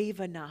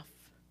brave enough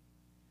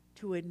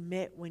to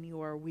admit when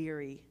you are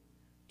weary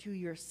to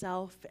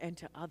yourself and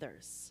to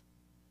others.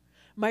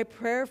 My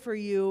prayer for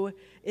you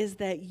is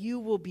that you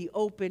will be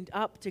opened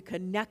up to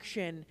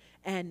connection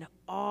and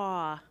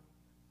awe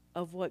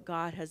of what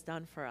God has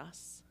done for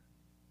us.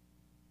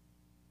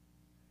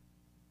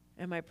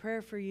 And my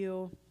prayer for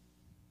you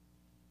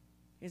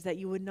is that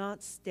you would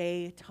not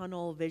stay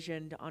tunnel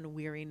visioned on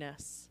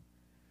weariness,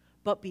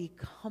 but be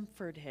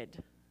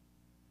comforted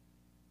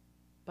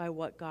by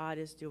what God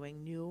is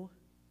doing new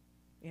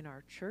in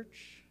our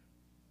church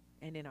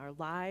and in our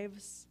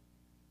lives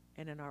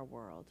and in our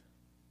world.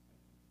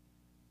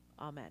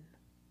 Amen.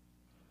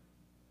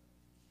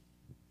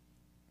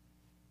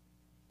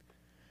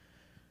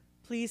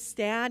 Please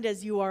stand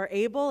as you are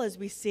able as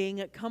we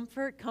sing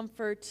Comfort,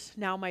 Comfort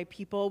Now My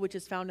People, which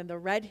is found in the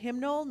red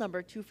hymnal,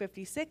 number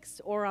 256,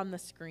 or on the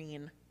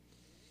screen.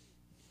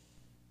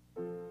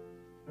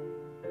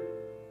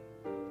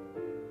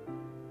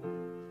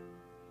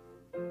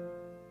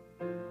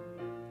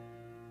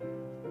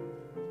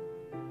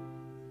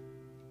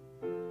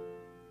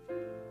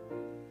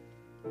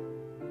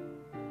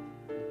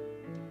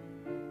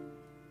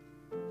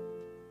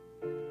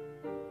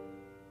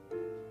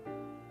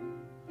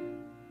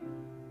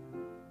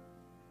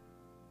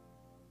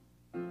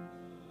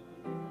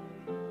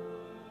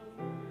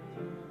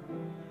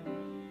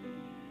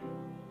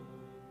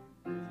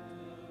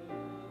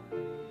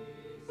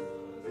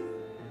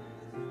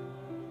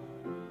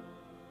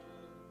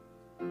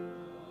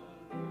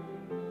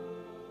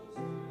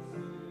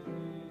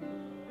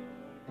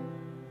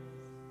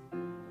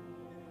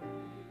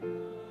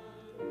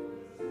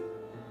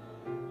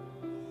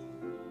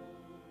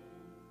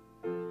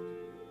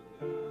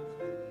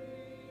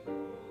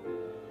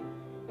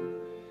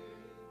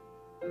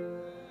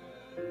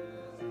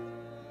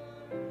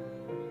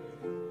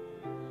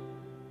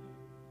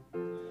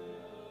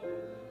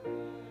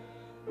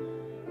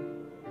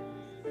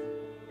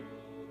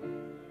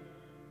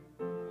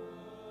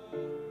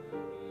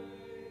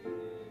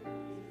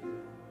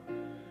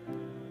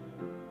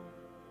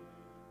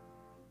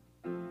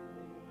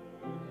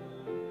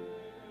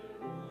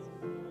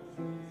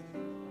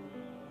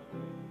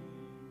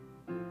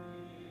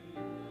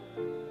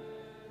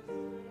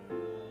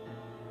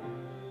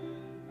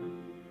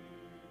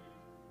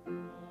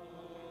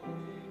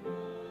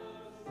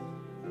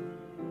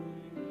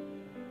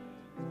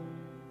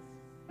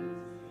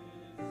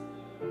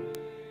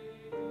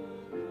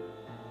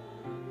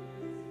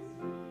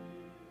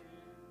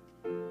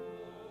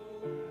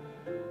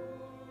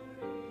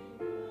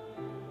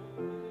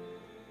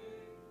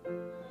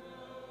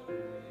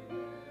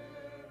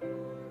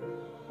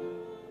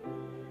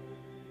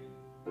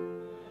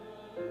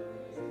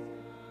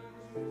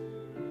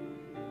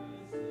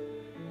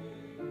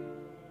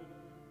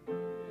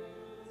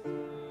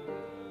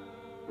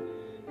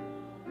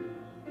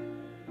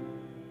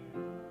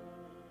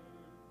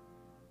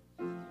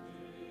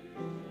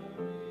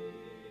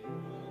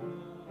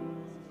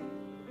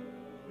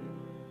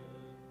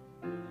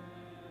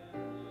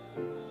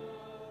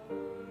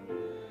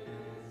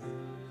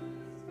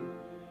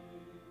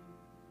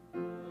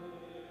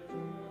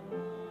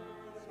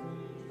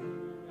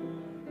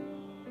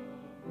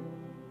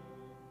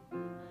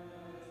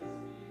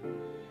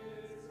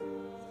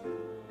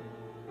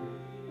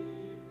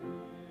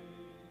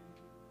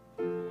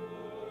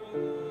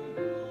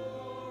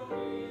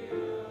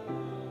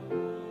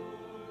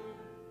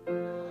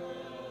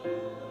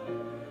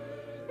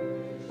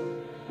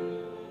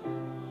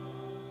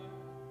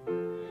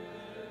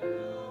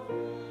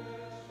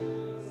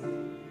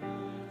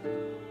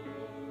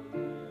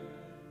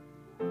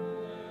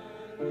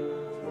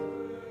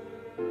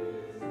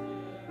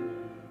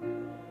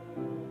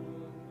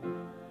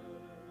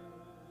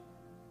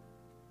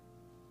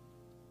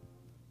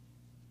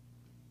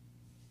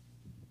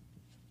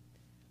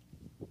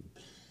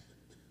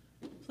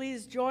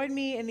 Please join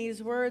me in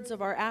these words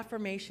of our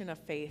affirmation of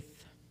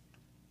faith.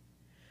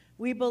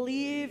 We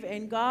believe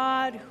in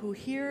God who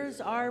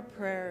hears our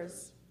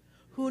prayers,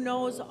 who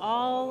knows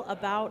all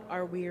about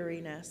our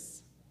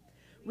weariness.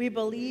 We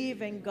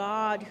believe in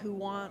God who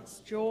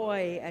wants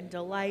joy and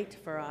delight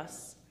for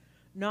us,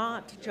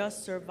 not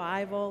just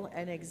survival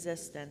and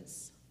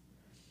existence.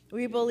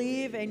 We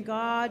believe in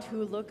God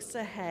who looks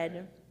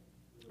ahead,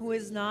 who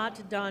is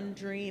not done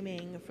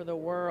dreaming for the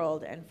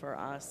world and for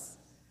us.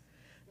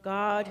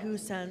 God who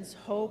sends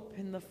hope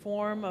in the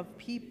form of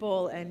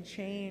people and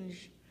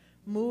change,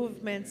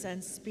 movements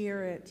and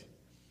spirit.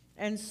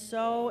 And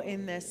so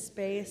in this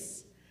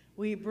space,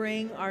 we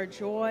bring our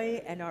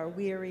joy and our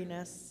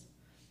weariness,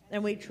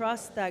 and we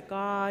trust that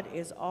God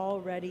is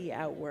already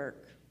at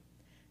work.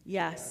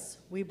 Yes,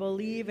 we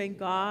believe in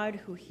God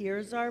who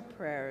hears our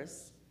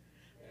prayers.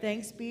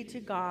 Thanks be to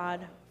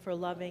God for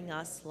loving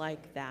us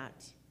like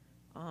that.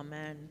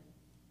 Amen.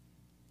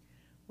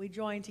 We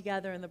join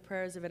together in the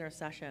prayers of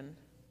intercession.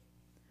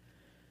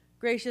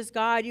 Gracious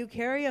God, you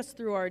carry us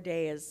through our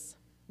days.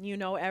 You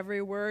know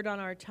every word on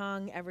our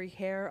tongue, every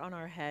hair on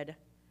our head.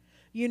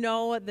 You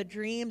know the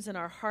dreams in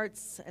our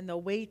hearts and the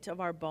weight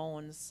of our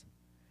bones.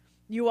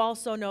 You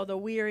also know the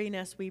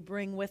weariness we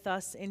bring with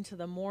us into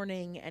the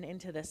morning and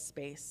into this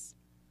space.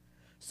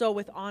 So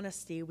with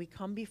honesty, we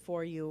come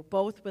before you,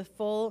 both with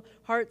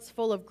hearts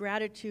full of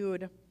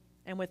gratitude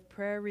and with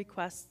prayer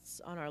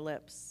requests on our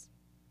lips.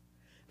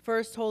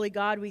 First, Holy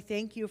God, we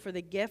thank you for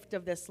the gift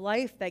of this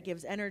life that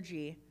gives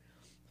energy,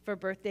 for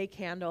birthday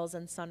candles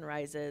and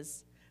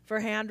sunrises,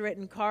 for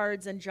handwritten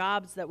cards and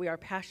jobs that we are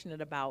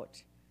passionate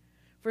about,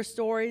 for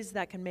stories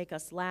that can make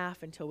us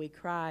laugh until we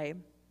cry,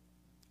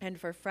 and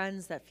for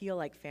friends that feel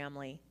like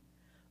family.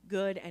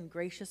 Good and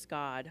gracious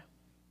God.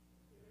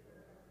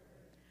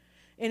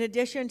 In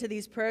addition to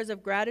these prayers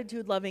of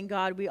gratitude, loving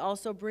God, we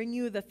also bring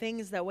you the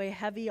things that weigh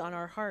heavy on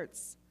our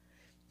hearts,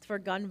 for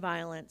gun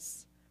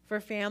violence, for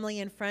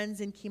family and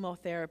friends in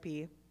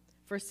chemotherapy,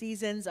 for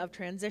seasons of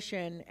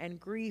transition and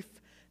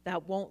grief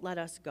that won't let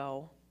us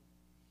go.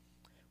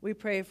 We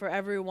pray for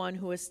everyone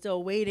who is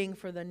still waiting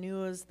for the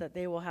news that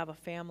they will have a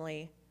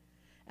family,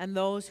 and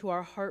those who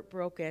are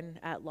heartbroken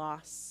at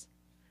loss.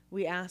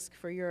 We ask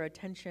for your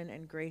attention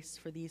and grace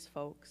for these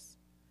folks.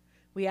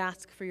 We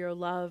ask for your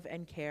love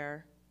and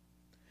care.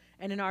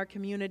 And in our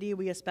community,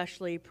 we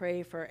especially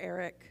pray for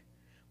Eric.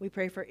 We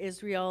pray for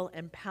Israel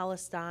and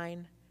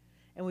Palestine.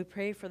 And we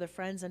pray for the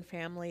friends and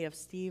family of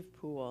Steve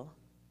Poole.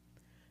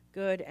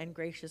 Good and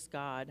gracious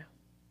God.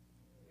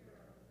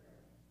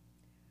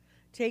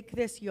 Take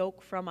this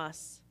yoke from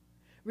us.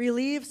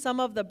 Relieve some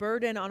of the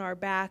burden on our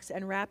backs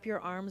and wrap your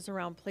arms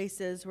around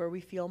places where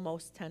we feel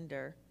most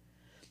tender.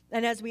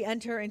 And as we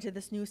enter into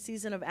this new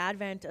season of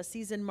Advent, a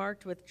season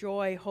marked with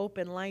joy, hope,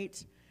 and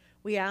light,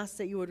 we ask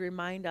that you would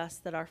remind us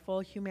that our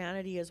full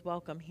humanity is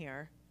welcome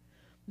here.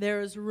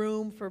 There is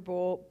room for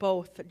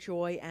both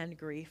joy and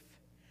grief.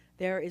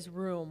 There is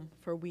room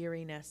for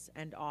weariness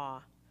and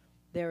awe.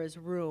 There is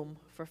room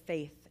for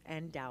faith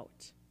and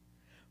doubt.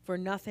 For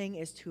nothing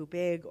is too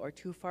big or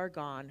too far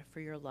gone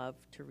for your love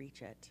to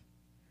reach it.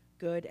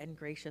 Good and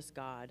gracious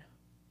God.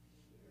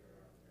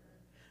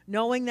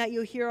 Knowing that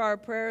you hear our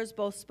prayers,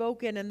 both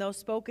spoken and those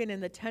spoken in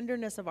the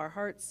tenderness of our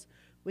hearts,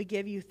 we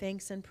give you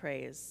thanks and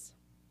praise.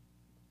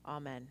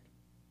 Amen.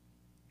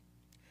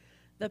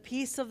 The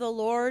peace of the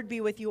Lord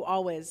be with you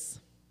always.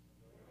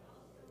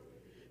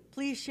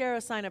 Please share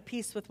a sign of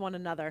peace with one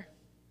another.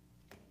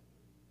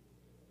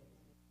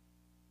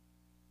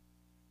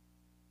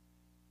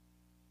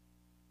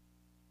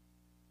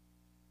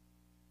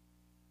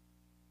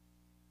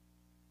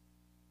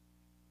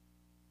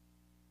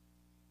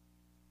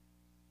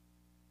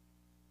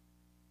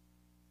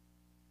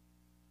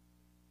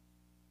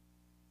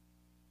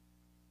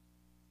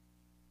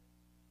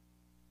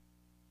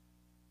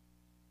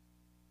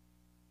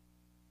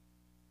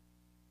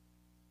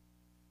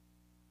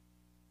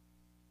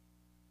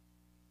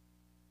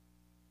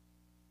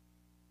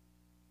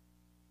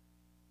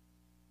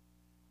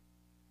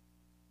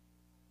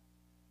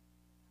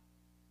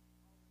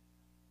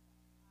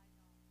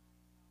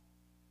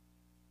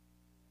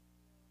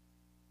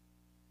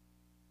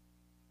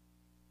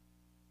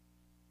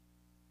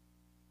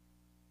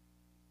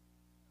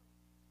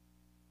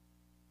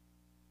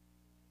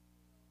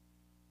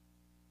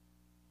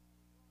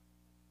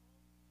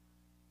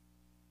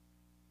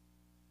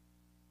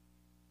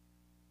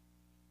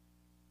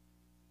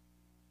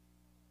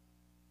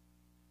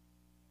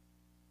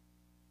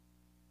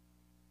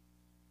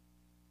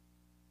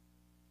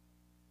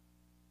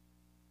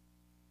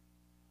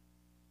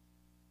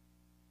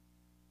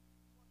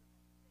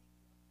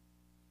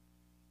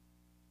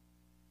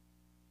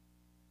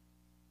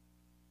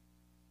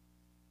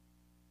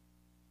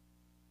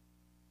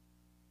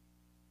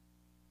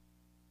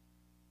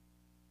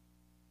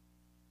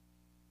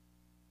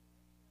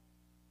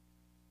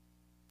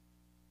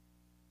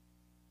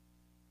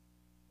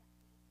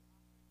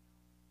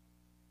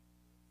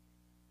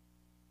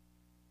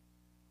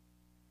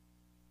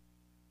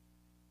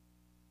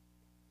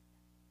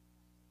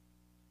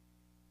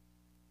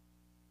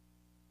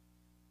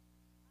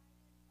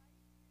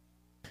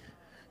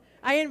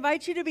 I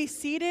invite you to be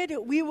seated.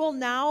 We will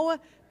now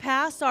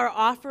pass our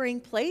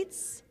offering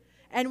plates.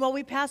 And while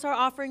we pass our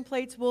offering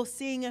plates, we'll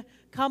sing,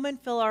 "Come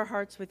and Fill Our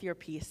Hearts with Your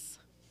Peace."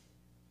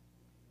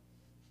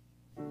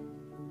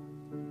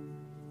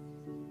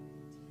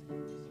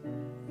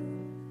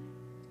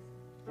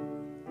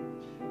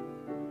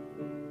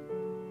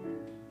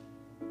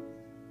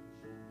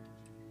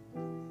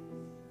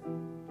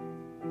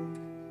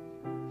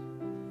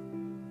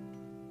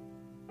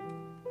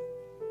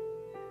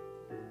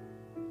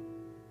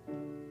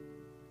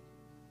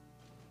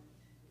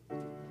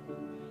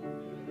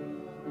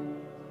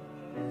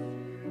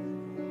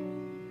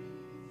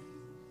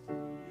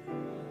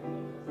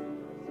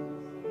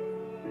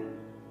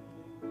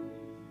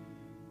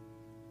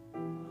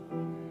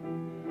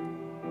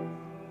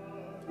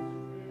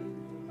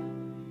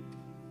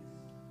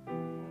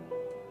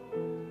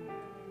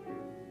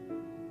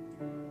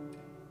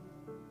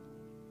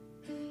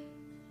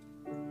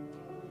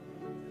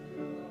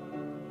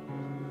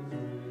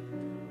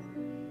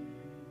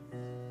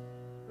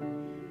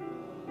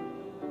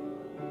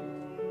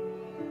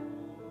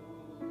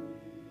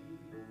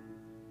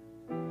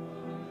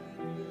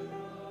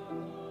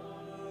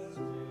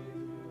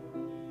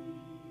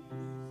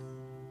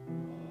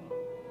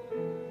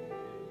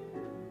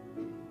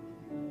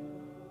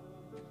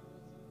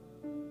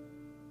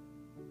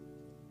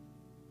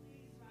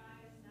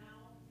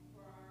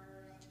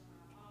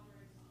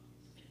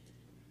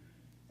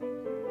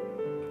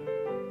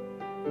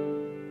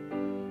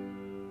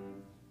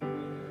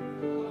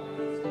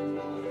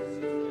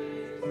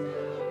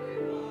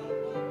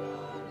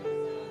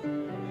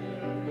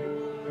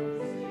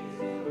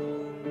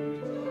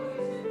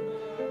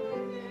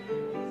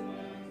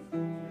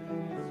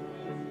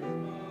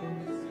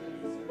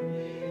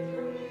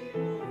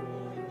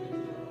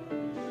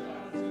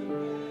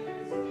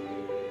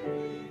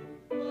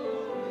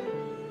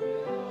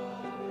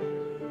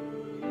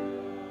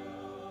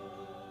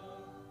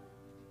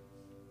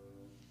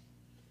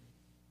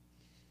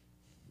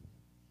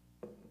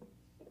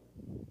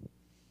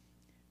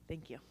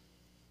 Thank you.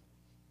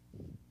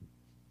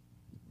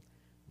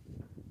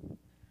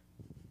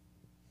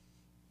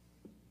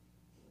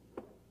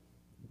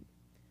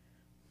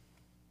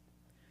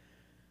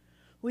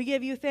 We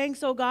give you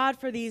thanks, O God,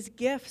 for these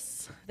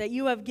gifts that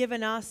you have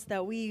given us,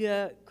 that we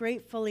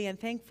gratefully and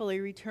thankfully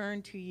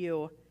return to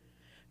you,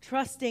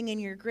 trusting in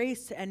your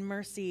grace and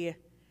mercy,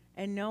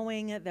 and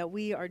knowing that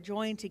we are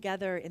joined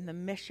together in the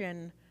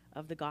mission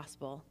of the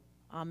gospel.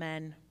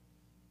 Amen.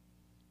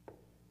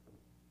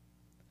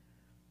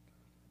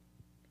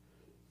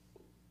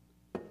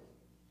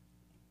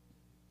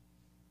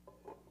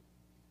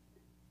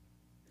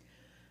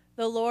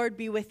 The Lord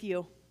be with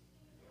you.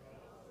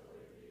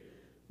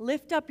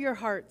 Lift up your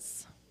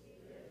hearts.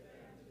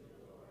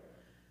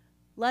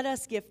 Let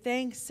us give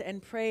thanks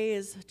and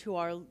praise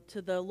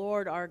to the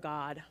Lord our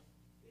God.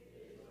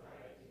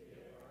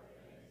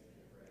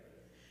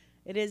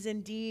 It is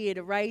indeed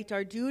right,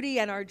 our duty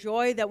and our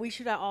joy, that we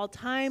should at all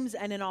times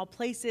and in all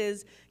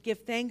places give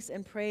thanks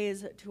and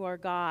praise to our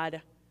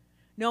God,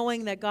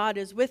 knowing that God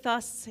is with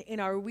us in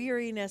our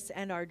weariness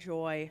and our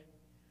joy.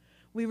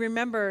 We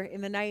remember in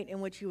the night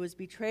in which he was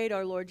betrayed,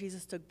 our Lord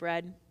Jesus took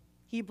bread.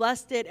 He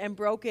blessed it and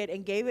broke it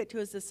and gave it to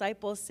his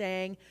disciples,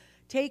 saying,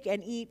 "Take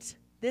and eat.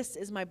 This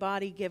is my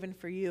body given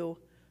for you.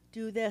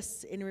 Do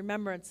this in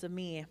remembrance of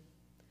me."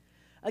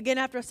 Again,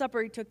 after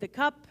supper, he took the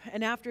cup,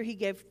 and after he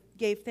gave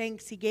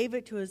thanks, he gave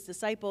it to his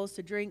disciples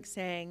to drink,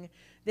 saying,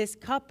 "This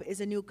cup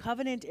is a new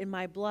covenant in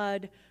my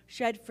blood,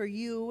 shed for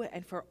you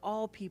and for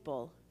all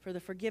people for the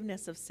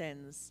forgiveness of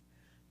sins.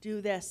 Do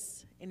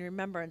this in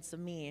remembrance of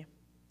me."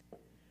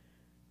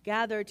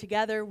 Gathered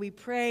together, we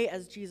pray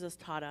as Jesus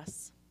taught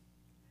us.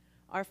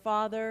 Our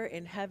Father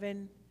in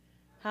heaven,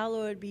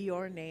 hallowed be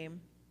your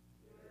name.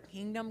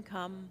 Kingdom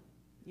come,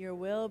 your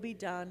will be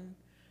done,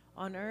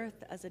 on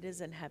earth as it is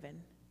in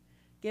heaven.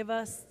 Give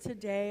us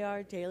today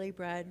our daily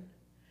bread.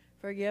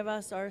 Forgive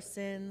us our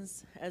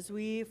sins, as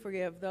we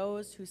forgive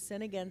those who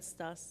sin against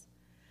us.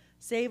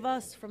 Save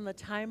us from the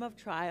time of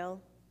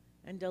trial,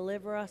 and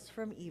deliver us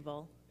from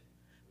evil.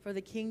 For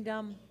the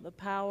kingdom, the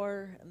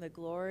power, and the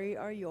glory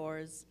are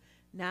yours,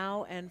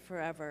 now and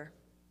forever.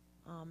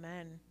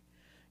 Amen.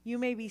 You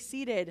may be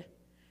seated.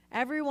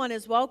 Everyone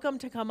is welcome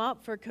to come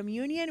up for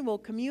communion. We'll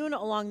commune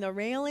along the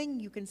railing.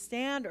 You can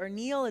stand or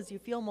kneel as you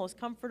feel most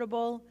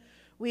comfortable.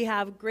 We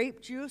have grape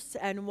juice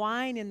and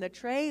wine in the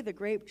tray. The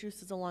grape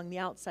juice is along the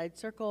outside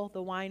circle.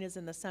 The wine is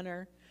in the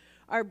center.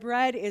 Our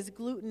bread is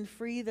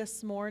gluten-free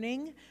this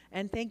morning,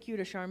 and thank you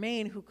to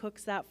Charmaine who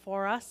cooks that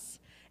for us.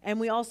 And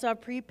we also have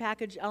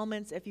pre-packaged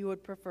elements if you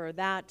would prefer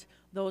that.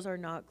 Those are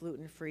not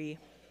gluten-free.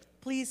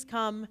 Please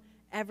come.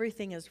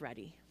 Everything is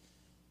ready.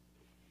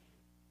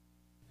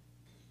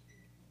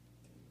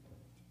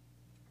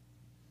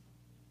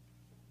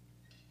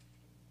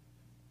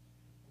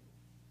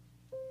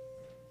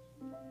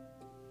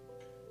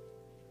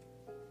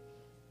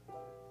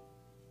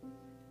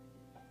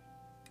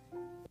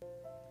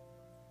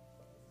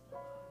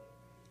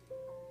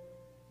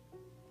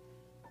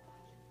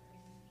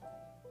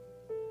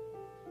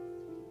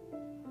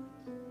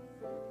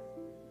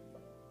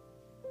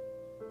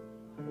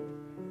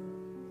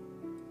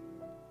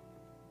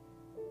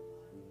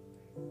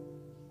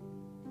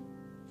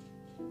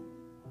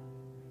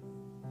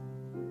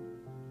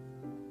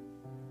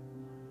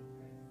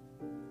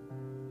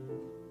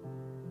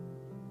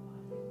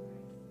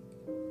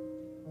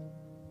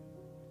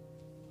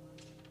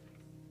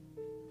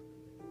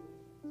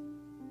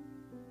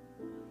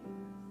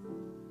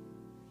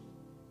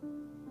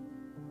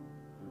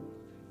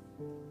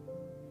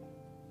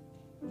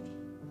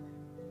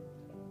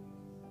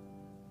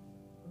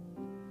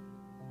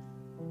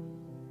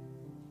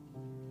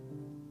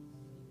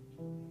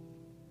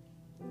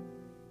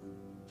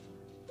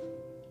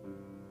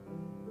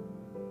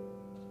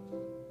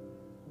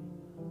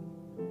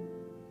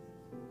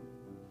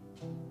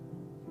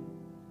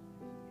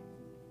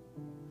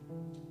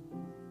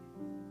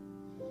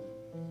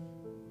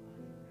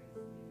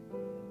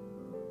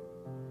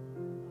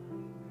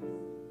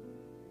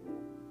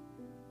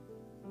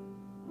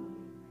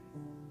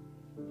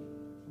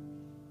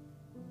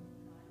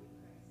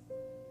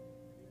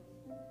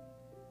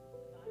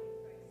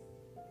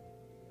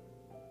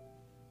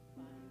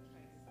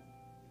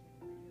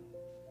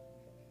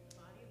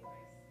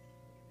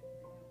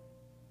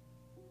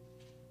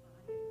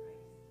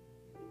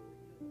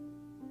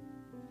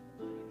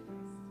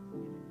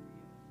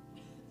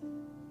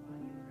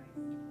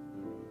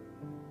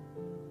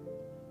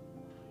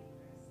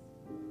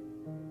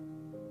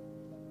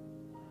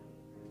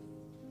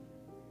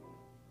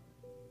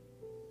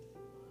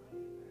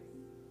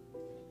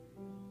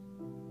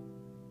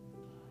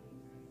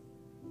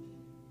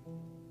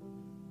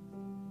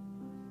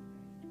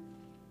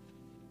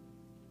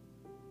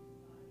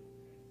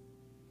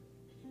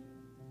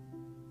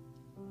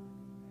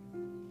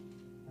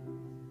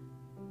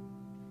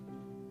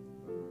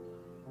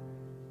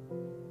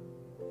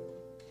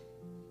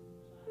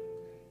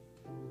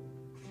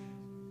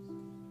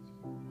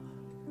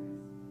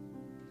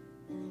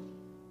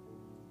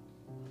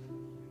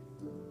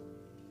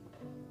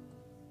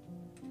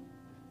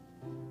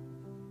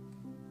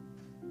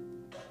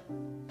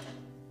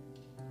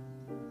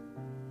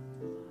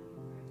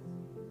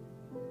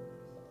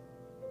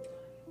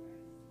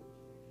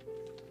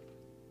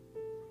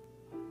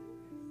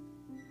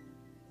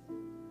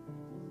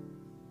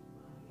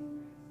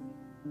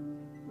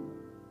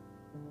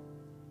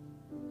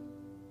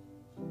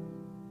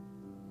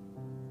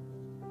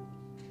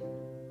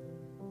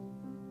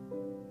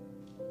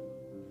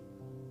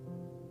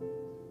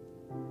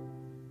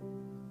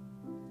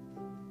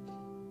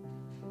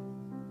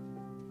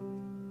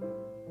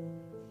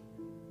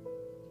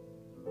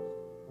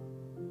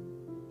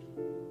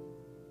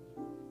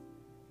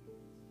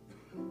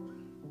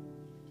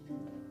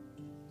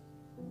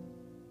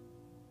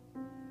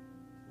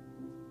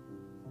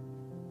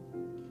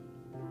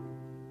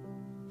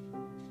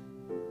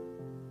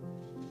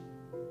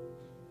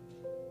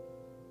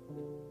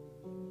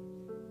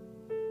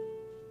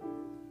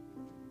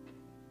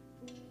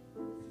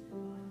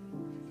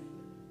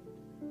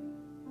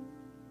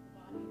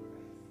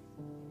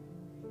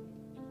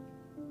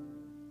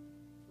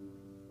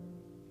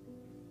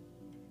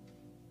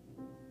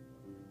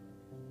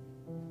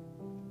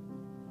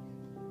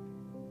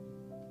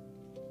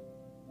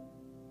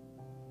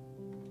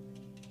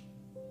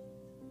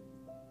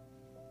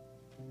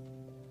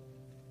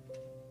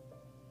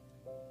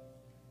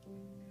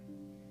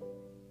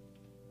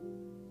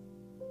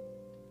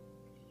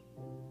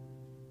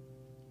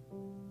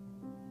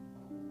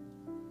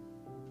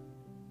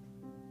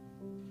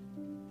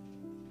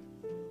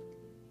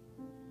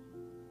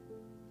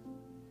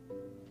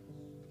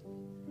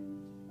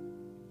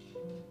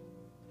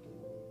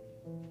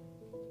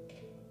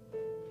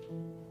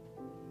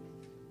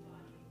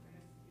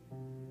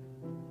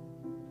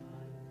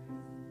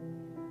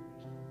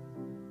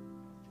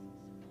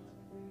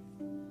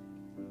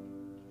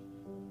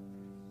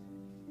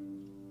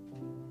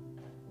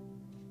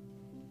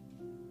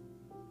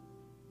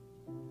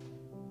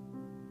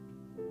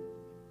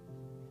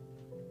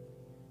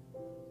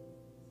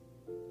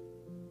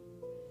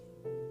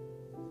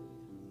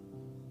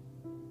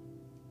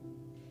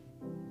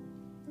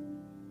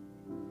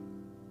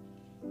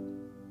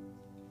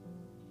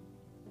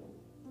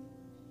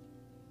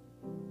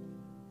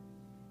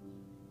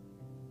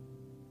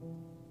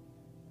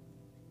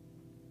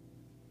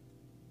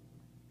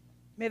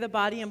 May the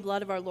body and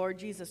blood of our Lord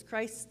Jesus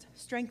Christ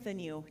strengthen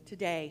you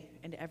today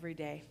and every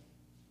day.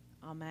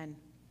 Amen.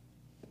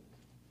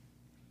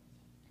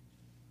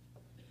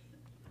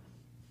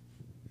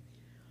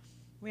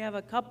 We have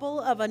a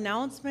couple of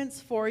announcements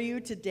for you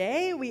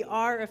today. We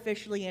are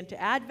officially into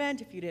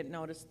Advent. If you didn't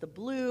notice the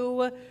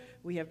blue,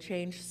 we have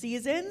changed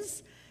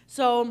seasons.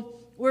 So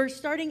we're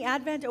starting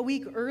Advent a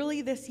week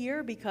early this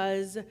year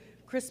because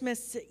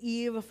Christmas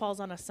Eve falls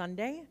on a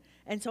Sunday.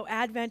 And so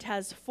Advent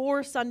has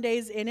 4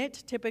 Sundays in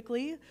it,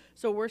 typically.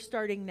 So we're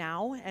starting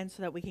now, and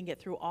so that we can get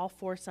through all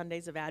 4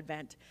 Sundays of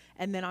Advent.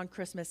 And then on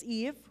Christmas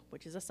Eve,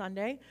 which is a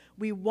Sunday,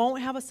 we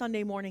won't have a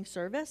Sunday morning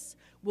service.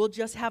 We'll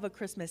just have a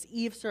Christmas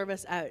Eve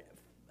service at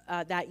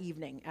that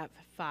evening at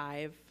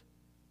 5.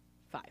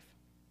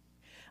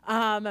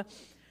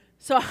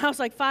 So I was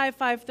like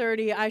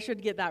 5:30. I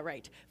should get that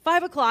right.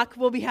 5 o'clock,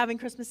 we'll be having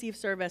Christmas Eve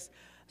service.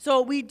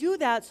 So we do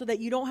that so that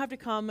you don't have to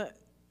come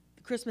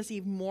Christmas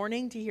Eve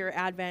morning to hear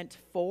Advent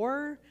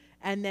 4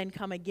 and then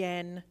come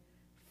again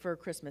for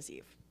Christmas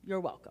Eve. You're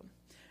welcome.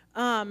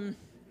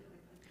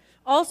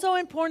 Also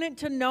important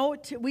to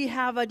note, we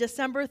have a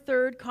December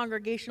 3rd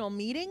congregational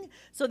meeting.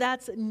 So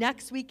that's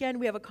next weekend.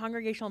 We have a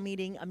congregational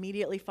meeting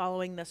immediately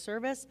following the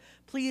service.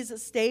 Please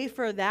stay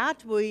for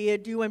that. We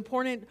do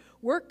important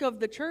work of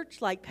the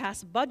church, like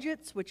pass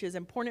budgets, which is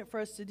important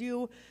for us to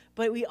do.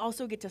 But we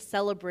also get to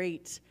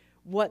celebrate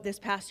what this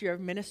past year of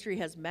ministry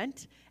has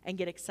meant and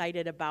get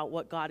excited about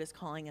what God is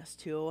calling us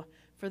to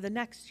for the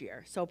next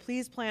year. So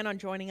please plan on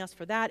joining us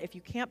for that. If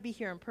you can't be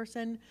here in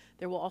person,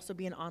 there will also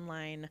be an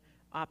online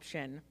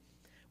option.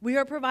 We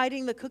are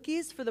providing the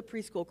cookies for the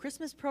preschool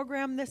Christmas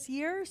program this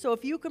year. So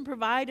if you can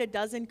provide a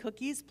dozen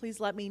cookies, please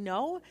let me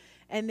know.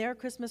 And their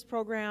Christmas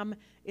program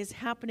is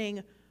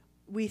happening,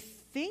 we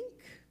think,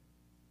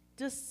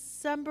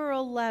 December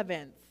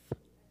 11th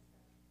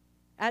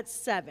at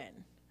 7.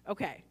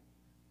 Okay.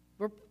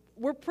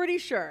 We're pretty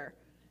sure.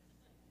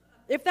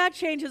 If that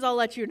changes, I'll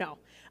let you know.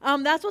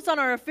 That's what's on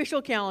our official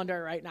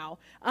calendar right now.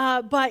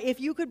 But if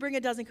you could bring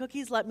a dozen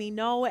cookies, let me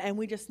know, and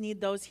we just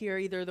need those here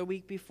either the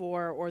week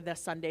before or the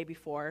Sunday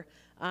before.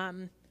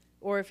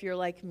 Or if you're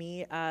like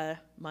me,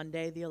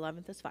 Monday the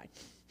 11th is fine.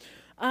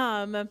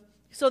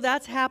 So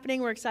that's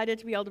happening. We're excited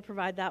to be able to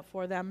provide that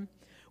for them.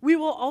 We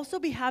will also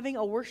be having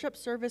a worship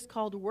service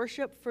called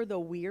Worship for the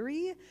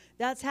Weary.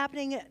 That's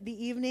happening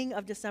the evening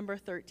of December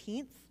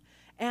 13th.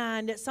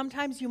 And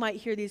sometimes you might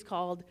hear these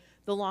called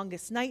the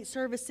longest night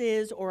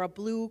services or a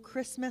blue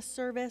Christmas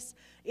service.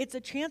 It's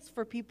a chance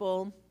for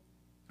people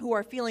who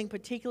are feeling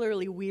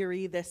particularly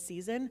weary this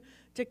season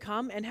to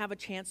come and have a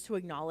chance to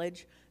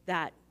acknowledge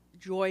that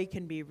joy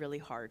can be really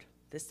hard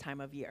this time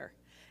of year.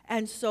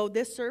 And so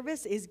this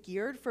service is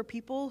geared for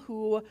people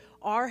who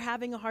are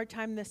having a hard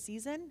time this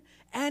season,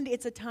 and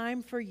it's a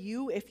time for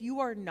you, if you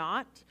are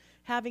not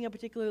having a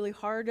particularly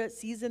hard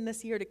season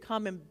this year, to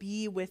come and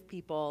be with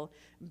people,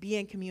 be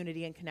in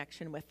community and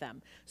connection with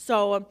them.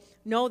 So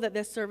know that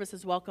this service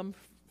is welcome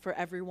for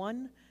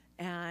everyone,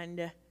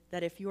 and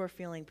that if you are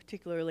feeling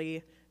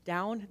particularly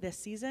down this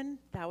season,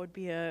 that would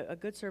be a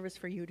good service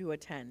for you to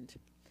attend.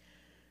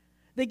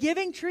 The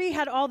giving tree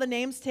had all the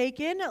names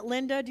taken.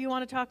 Linda, do you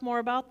want to talk more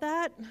about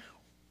that?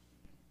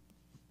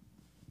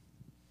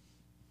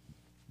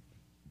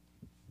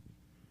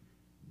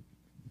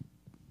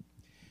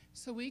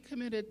 So we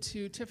committed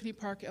to Tiffany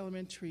Park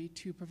Elementary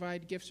to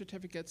provide gift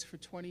certificates for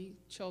 20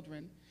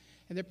 children,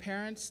 and their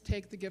parents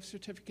take the gift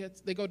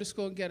certificates, they go to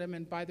school and get them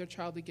and buy their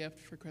child a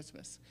gift for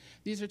Christmas.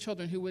 These are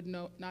children who would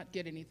not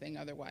get anything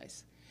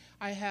otherwise.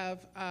 I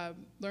have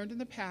learned in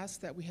the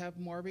past that we have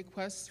more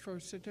requests for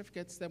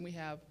certificates than we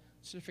have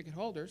certificate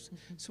holders,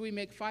 so we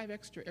make 5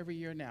 extra every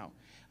year now.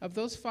 Of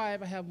those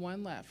 5, I have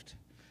 1 left.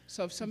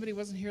 So if somebody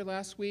wasn't here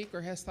last week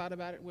or has thought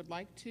about it, would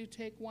like to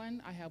take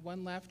one, I have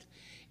 1 left.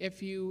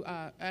 If you,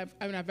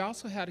 I've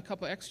also had a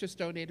couple extras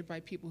donated by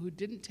people who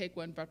didn't take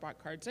one but bought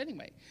cards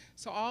anyway.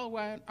 So all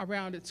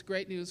around, it's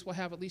great news. We'll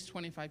have at least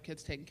 25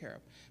 kids taken care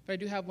of. But I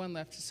do have 1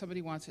 left. If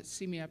somebody wants it,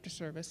 see me after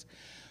service.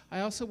 I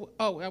also,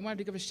 I wanted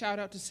to give a shout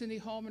out to Cindy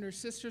Holm and her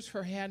sisters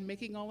for hand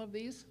making all of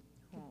these.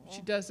 Aww.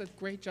 She does a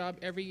great job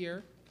every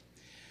year.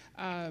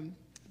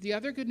 The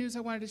other good news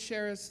I wanted to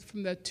share is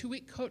from the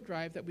 2-week coat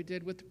drive that we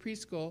did with the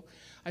preschool.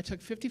 I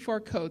took 54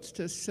 coats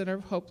to Center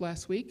of Hope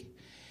last week,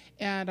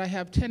 and I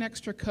have 10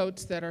 extra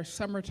coats that are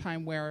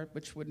summertime wear,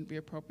 which wouldn't be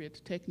appropriate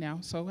to take now,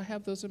 so I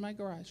have those in my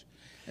garage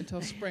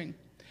until spring.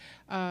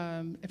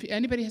 If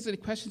anybody has any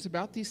questions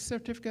about these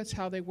certificates,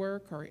 how they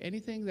work, or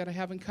anything that I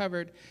haven't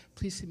covered,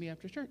 please see me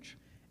after church.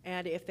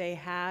 And if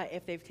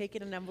they've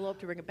taken an envelope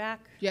to bring it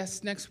back?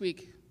 Yes, next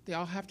week. They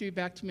all have to be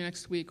back to me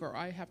next week, or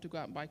I have to go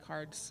out and buy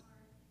cards.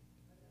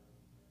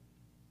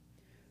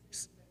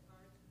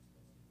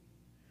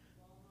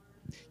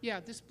 Yeah,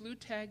 this blue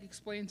tag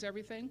explains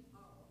everything.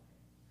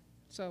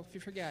 So if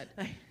you forget.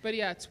 But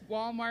yeah, it's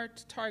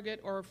Walmart, Target,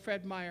 or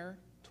Fred Meyer,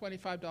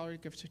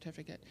 $25 gift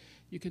certificate.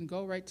 You can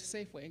go right to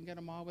Safeway and get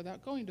them all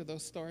without going to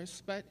those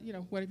stores. But, you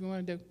know, whatever you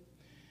want to do.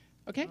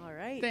 Okay? All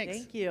right. Thanks.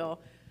 Thank you.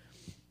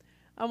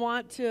 I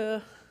want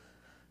to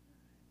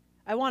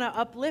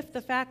uplift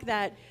the fact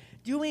that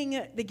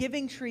doing the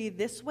giving tree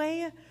this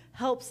way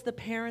helps the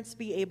parents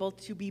be able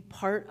to be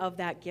part of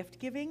that gift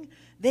giving.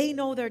 They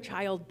know their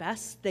child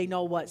best. They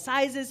know what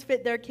sizes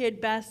fit their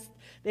kid best.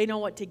 They know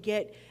what to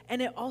get.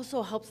 And it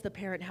also helps the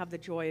parent have the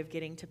joy of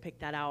getting to pick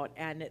that out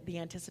and the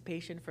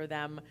anticipation for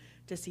them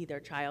to see their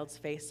child's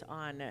face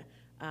on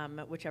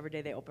whichever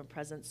day they open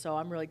presents. So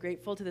I'm really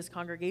grateful to this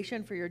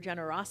congregation for your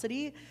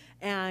generosity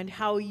and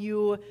how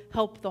you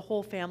help the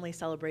whole family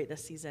celebrate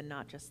this season,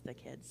 not just the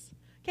kids.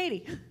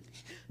 Katie.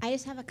 I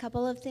just have a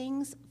couple of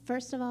things.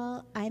 First of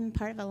all, I'm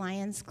part of a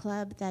Lions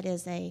Club that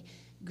is a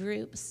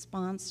group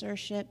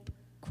sponsorship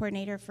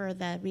coordinator for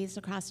the Wreaths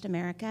Across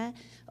America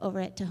over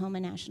at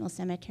Tahoma National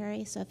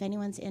Cemetery. So if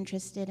anyone's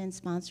interested in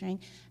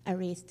sponsoring a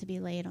wreath to be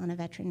laid on a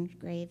veteran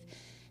grave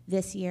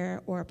this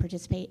year, or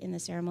participate in the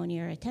ceremony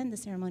or attend the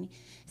ceremony,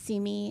 see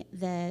me.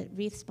 The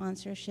wreath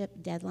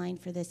sponsorship deadline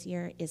for this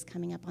year is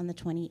coming up on the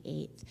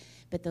 28th,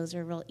 but those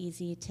are real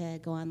easy to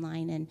go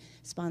online and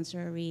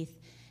sponsor a wreath,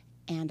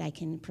 and I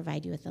can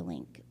provide you with a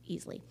link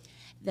easily.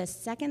 The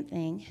second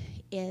thing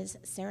is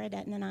Sarah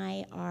Dutton and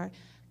I are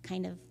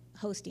kind of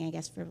hosting, I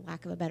guess for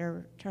lack of a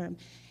better term,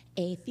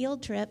 a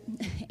field trip.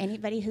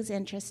 Anybody who's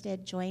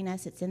interested, join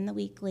us. It's in the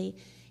weekly.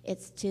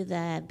 It's to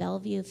the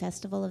Bellevue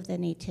Festival of the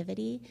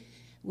Nativity,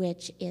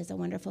 which is a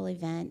wonderful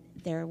event.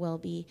 There will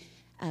be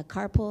a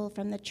carpool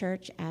from the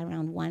church at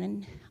around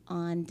 1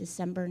 on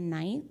December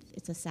 9th.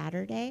 It's a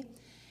Saturday.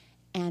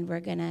 And we're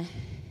going to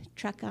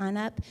truck on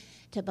up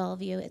to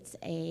Bellevue. It's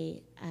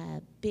a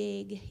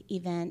big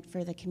event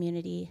for the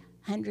community,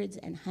 hundreds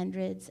and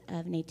hundreds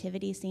of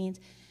nativity scenes,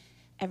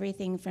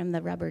 everything from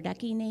the rubber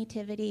ducky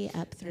nativity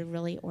up through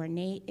really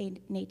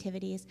ornate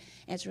nativities.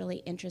 And it's really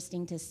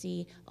interesting to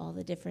see all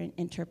the different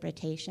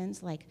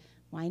interpretations, like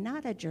why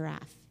not a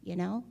giraffe, you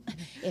know?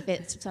 If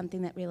it's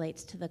something that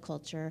relates to the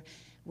culture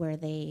where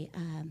they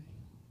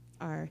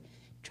are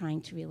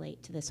trying to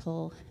relate to this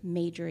whole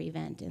major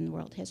event in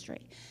world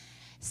history.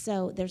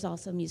 So there's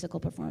also musical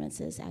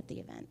performances at the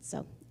event.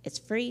 So it's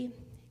free,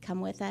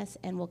 come with us,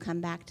 and we'll come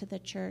back to the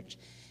church.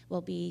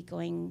 We'll be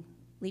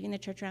leaving the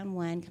church around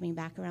 1, coming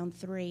back around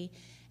 3,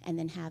 and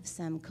then have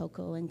some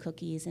cocoa and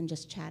cookies and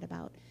just chat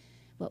about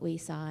what we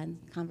saw and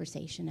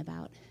conversation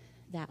about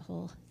that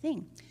whole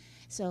thing.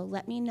 So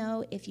let me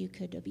know if you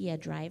could be a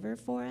driver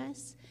for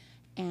us,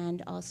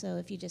 and also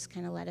if you just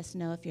kind of let us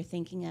know if you're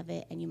thinking of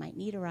it and you might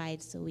need a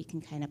ride, so we can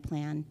kind of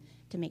plan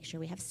to make sure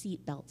we have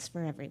seat belts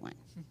for everyone.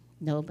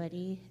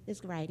 Nobody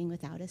is riding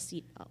without a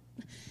seat belt.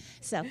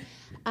 So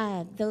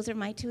those are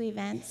my 2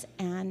 events,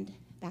 and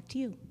back to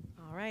you.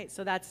 All right,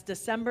 so that's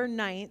December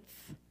 9th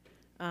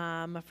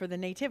for the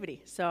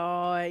Nativity.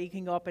 So you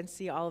can go up and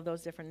see all of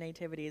those different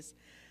nativities.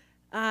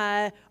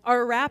 Our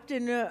Wrapped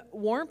in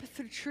Warmth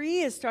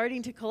tree is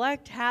starting to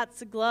collect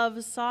hats,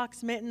 gloves,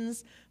 socks,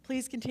 mittens.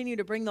 Please continue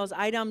to bring those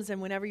items,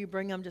 and whenever you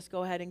bring them, just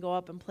go ahead and go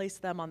up and place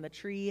them on the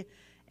tree.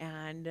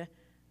 And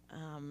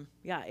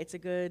it's a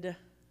good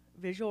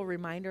visual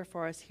reminder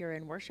for us here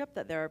in worship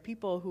that there are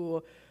people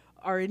who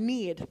are in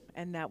need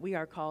and that we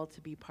are called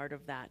to be part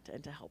of that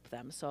and to help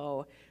them.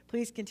 So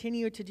please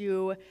continue to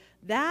do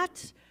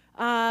that.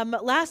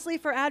 Lastly,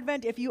 for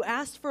Advent, if you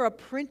asked for a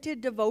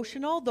printed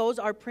devotional, those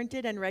are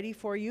printed and ready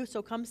for you.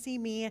 So come see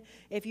me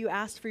if you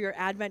asked for your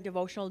Advent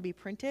devotional to be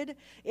printed.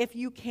 If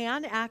you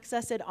can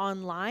access it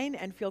online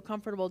and feel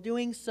comfortable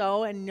doing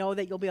so and know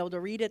that you'll be able to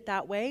read it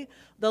that way,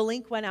 the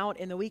link went out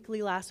in the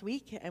weekly last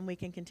week, and we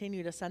can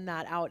continue to send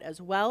that out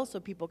as well so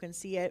people can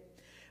see it.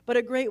 But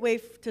a great way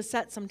to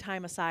set some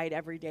time aside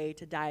every day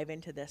to dive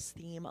into this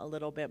theme a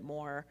little bit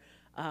more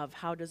of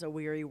how does a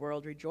weary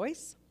world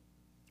rejoice.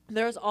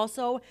 There's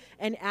also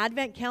an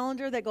Advent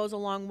calendar that goes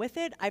along with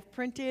it. I've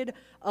printed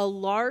a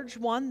large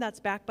one that's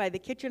back by the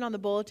kitchen on the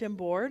bulletin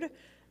board.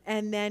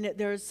 And then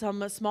there's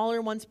some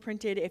smaller ones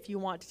printed if you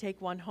want to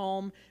take one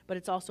home, but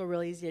it's also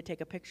really easy to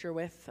take a picture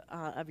with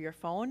of your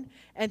phone.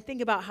 And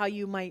think about how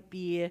you might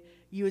be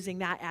using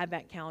that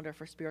Advent calendar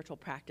for spiritual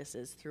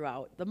practices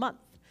throughout the month.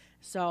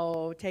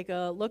 So take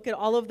a look at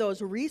all of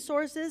those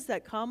resources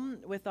that come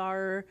with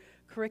our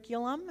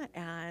curriculum.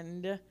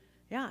 And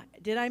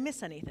did I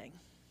miss anything?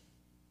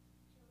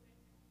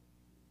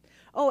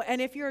 Oh,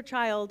 and if you're a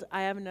child,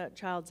 I have a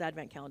child's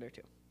Advent calendar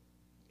too.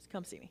 Just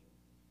come see me.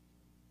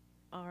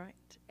 All right.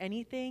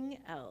 Anything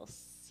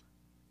else?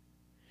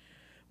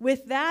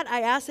 With that,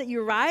 I ask that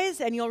you rise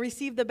and you'll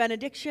receive the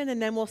benediction,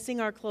 and then we'll sing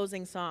our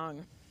closing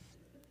song.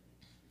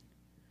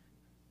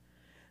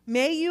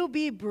 May you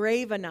be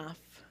brave enough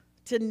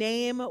to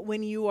name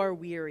when you are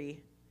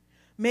weary.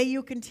 May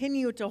you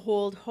continue to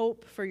hold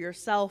hope for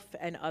yourself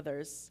and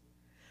others.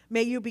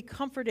 May you be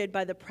comforted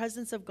by the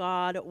presence of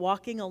God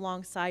walking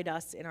alongside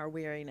us in our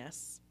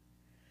weariness.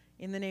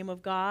 In the name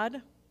of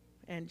God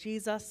and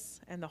Jesus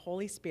and the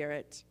Holy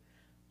Spirit,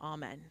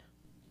 amen.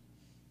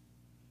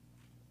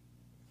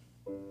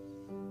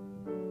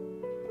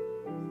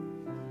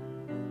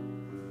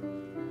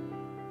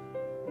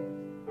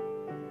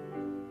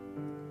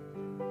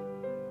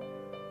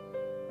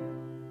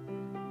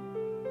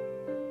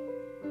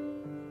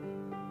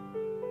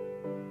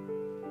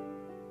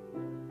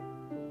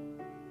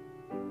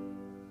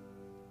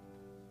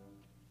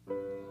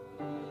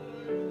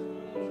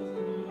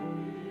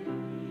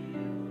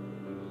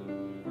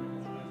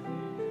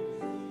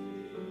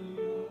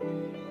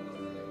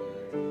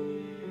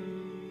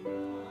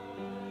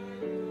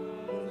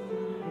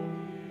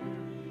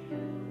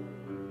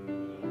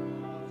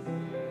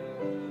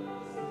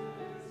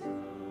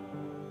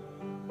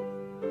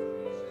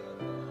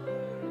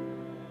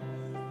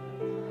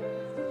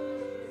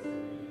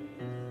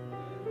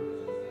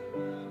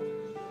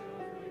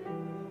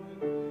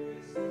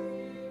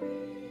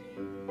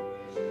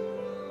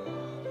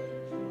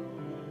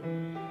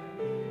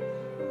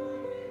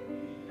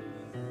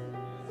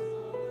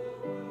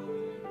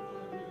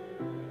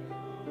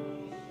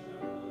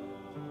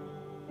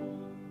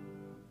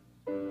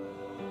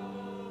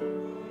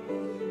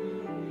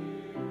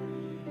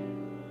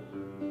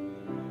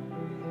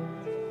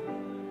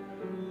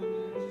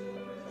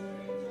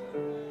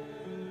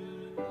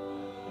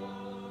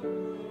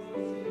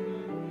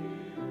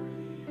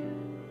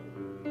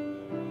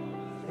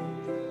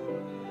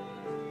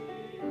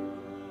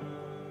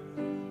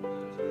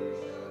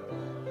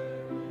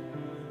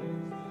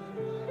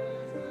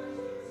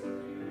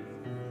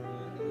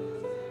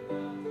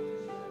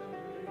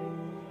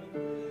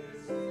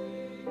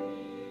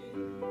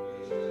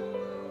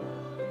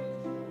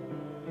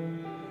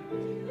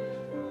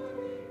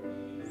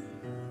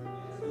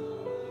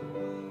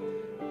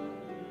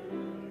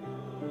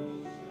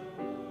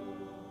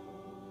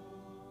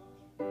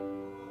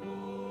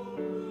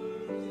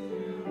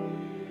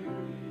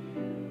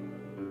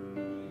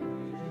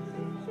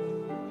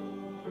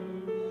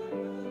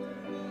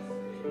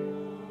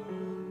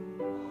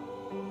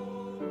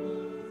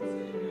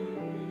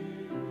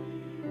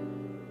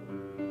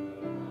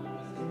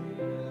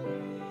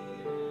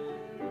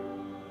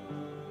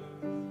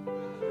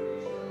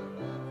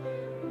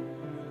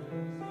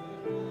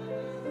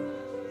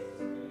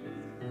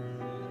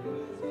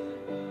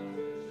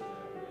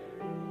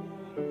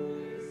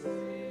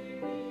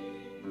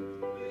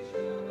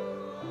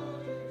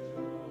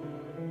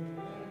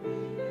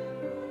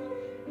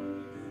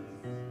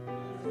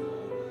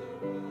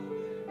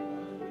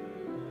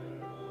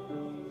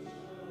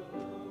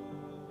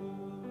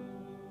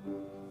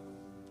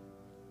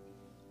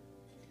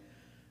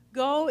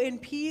 Go in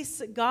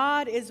peace.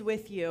 God is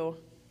with you.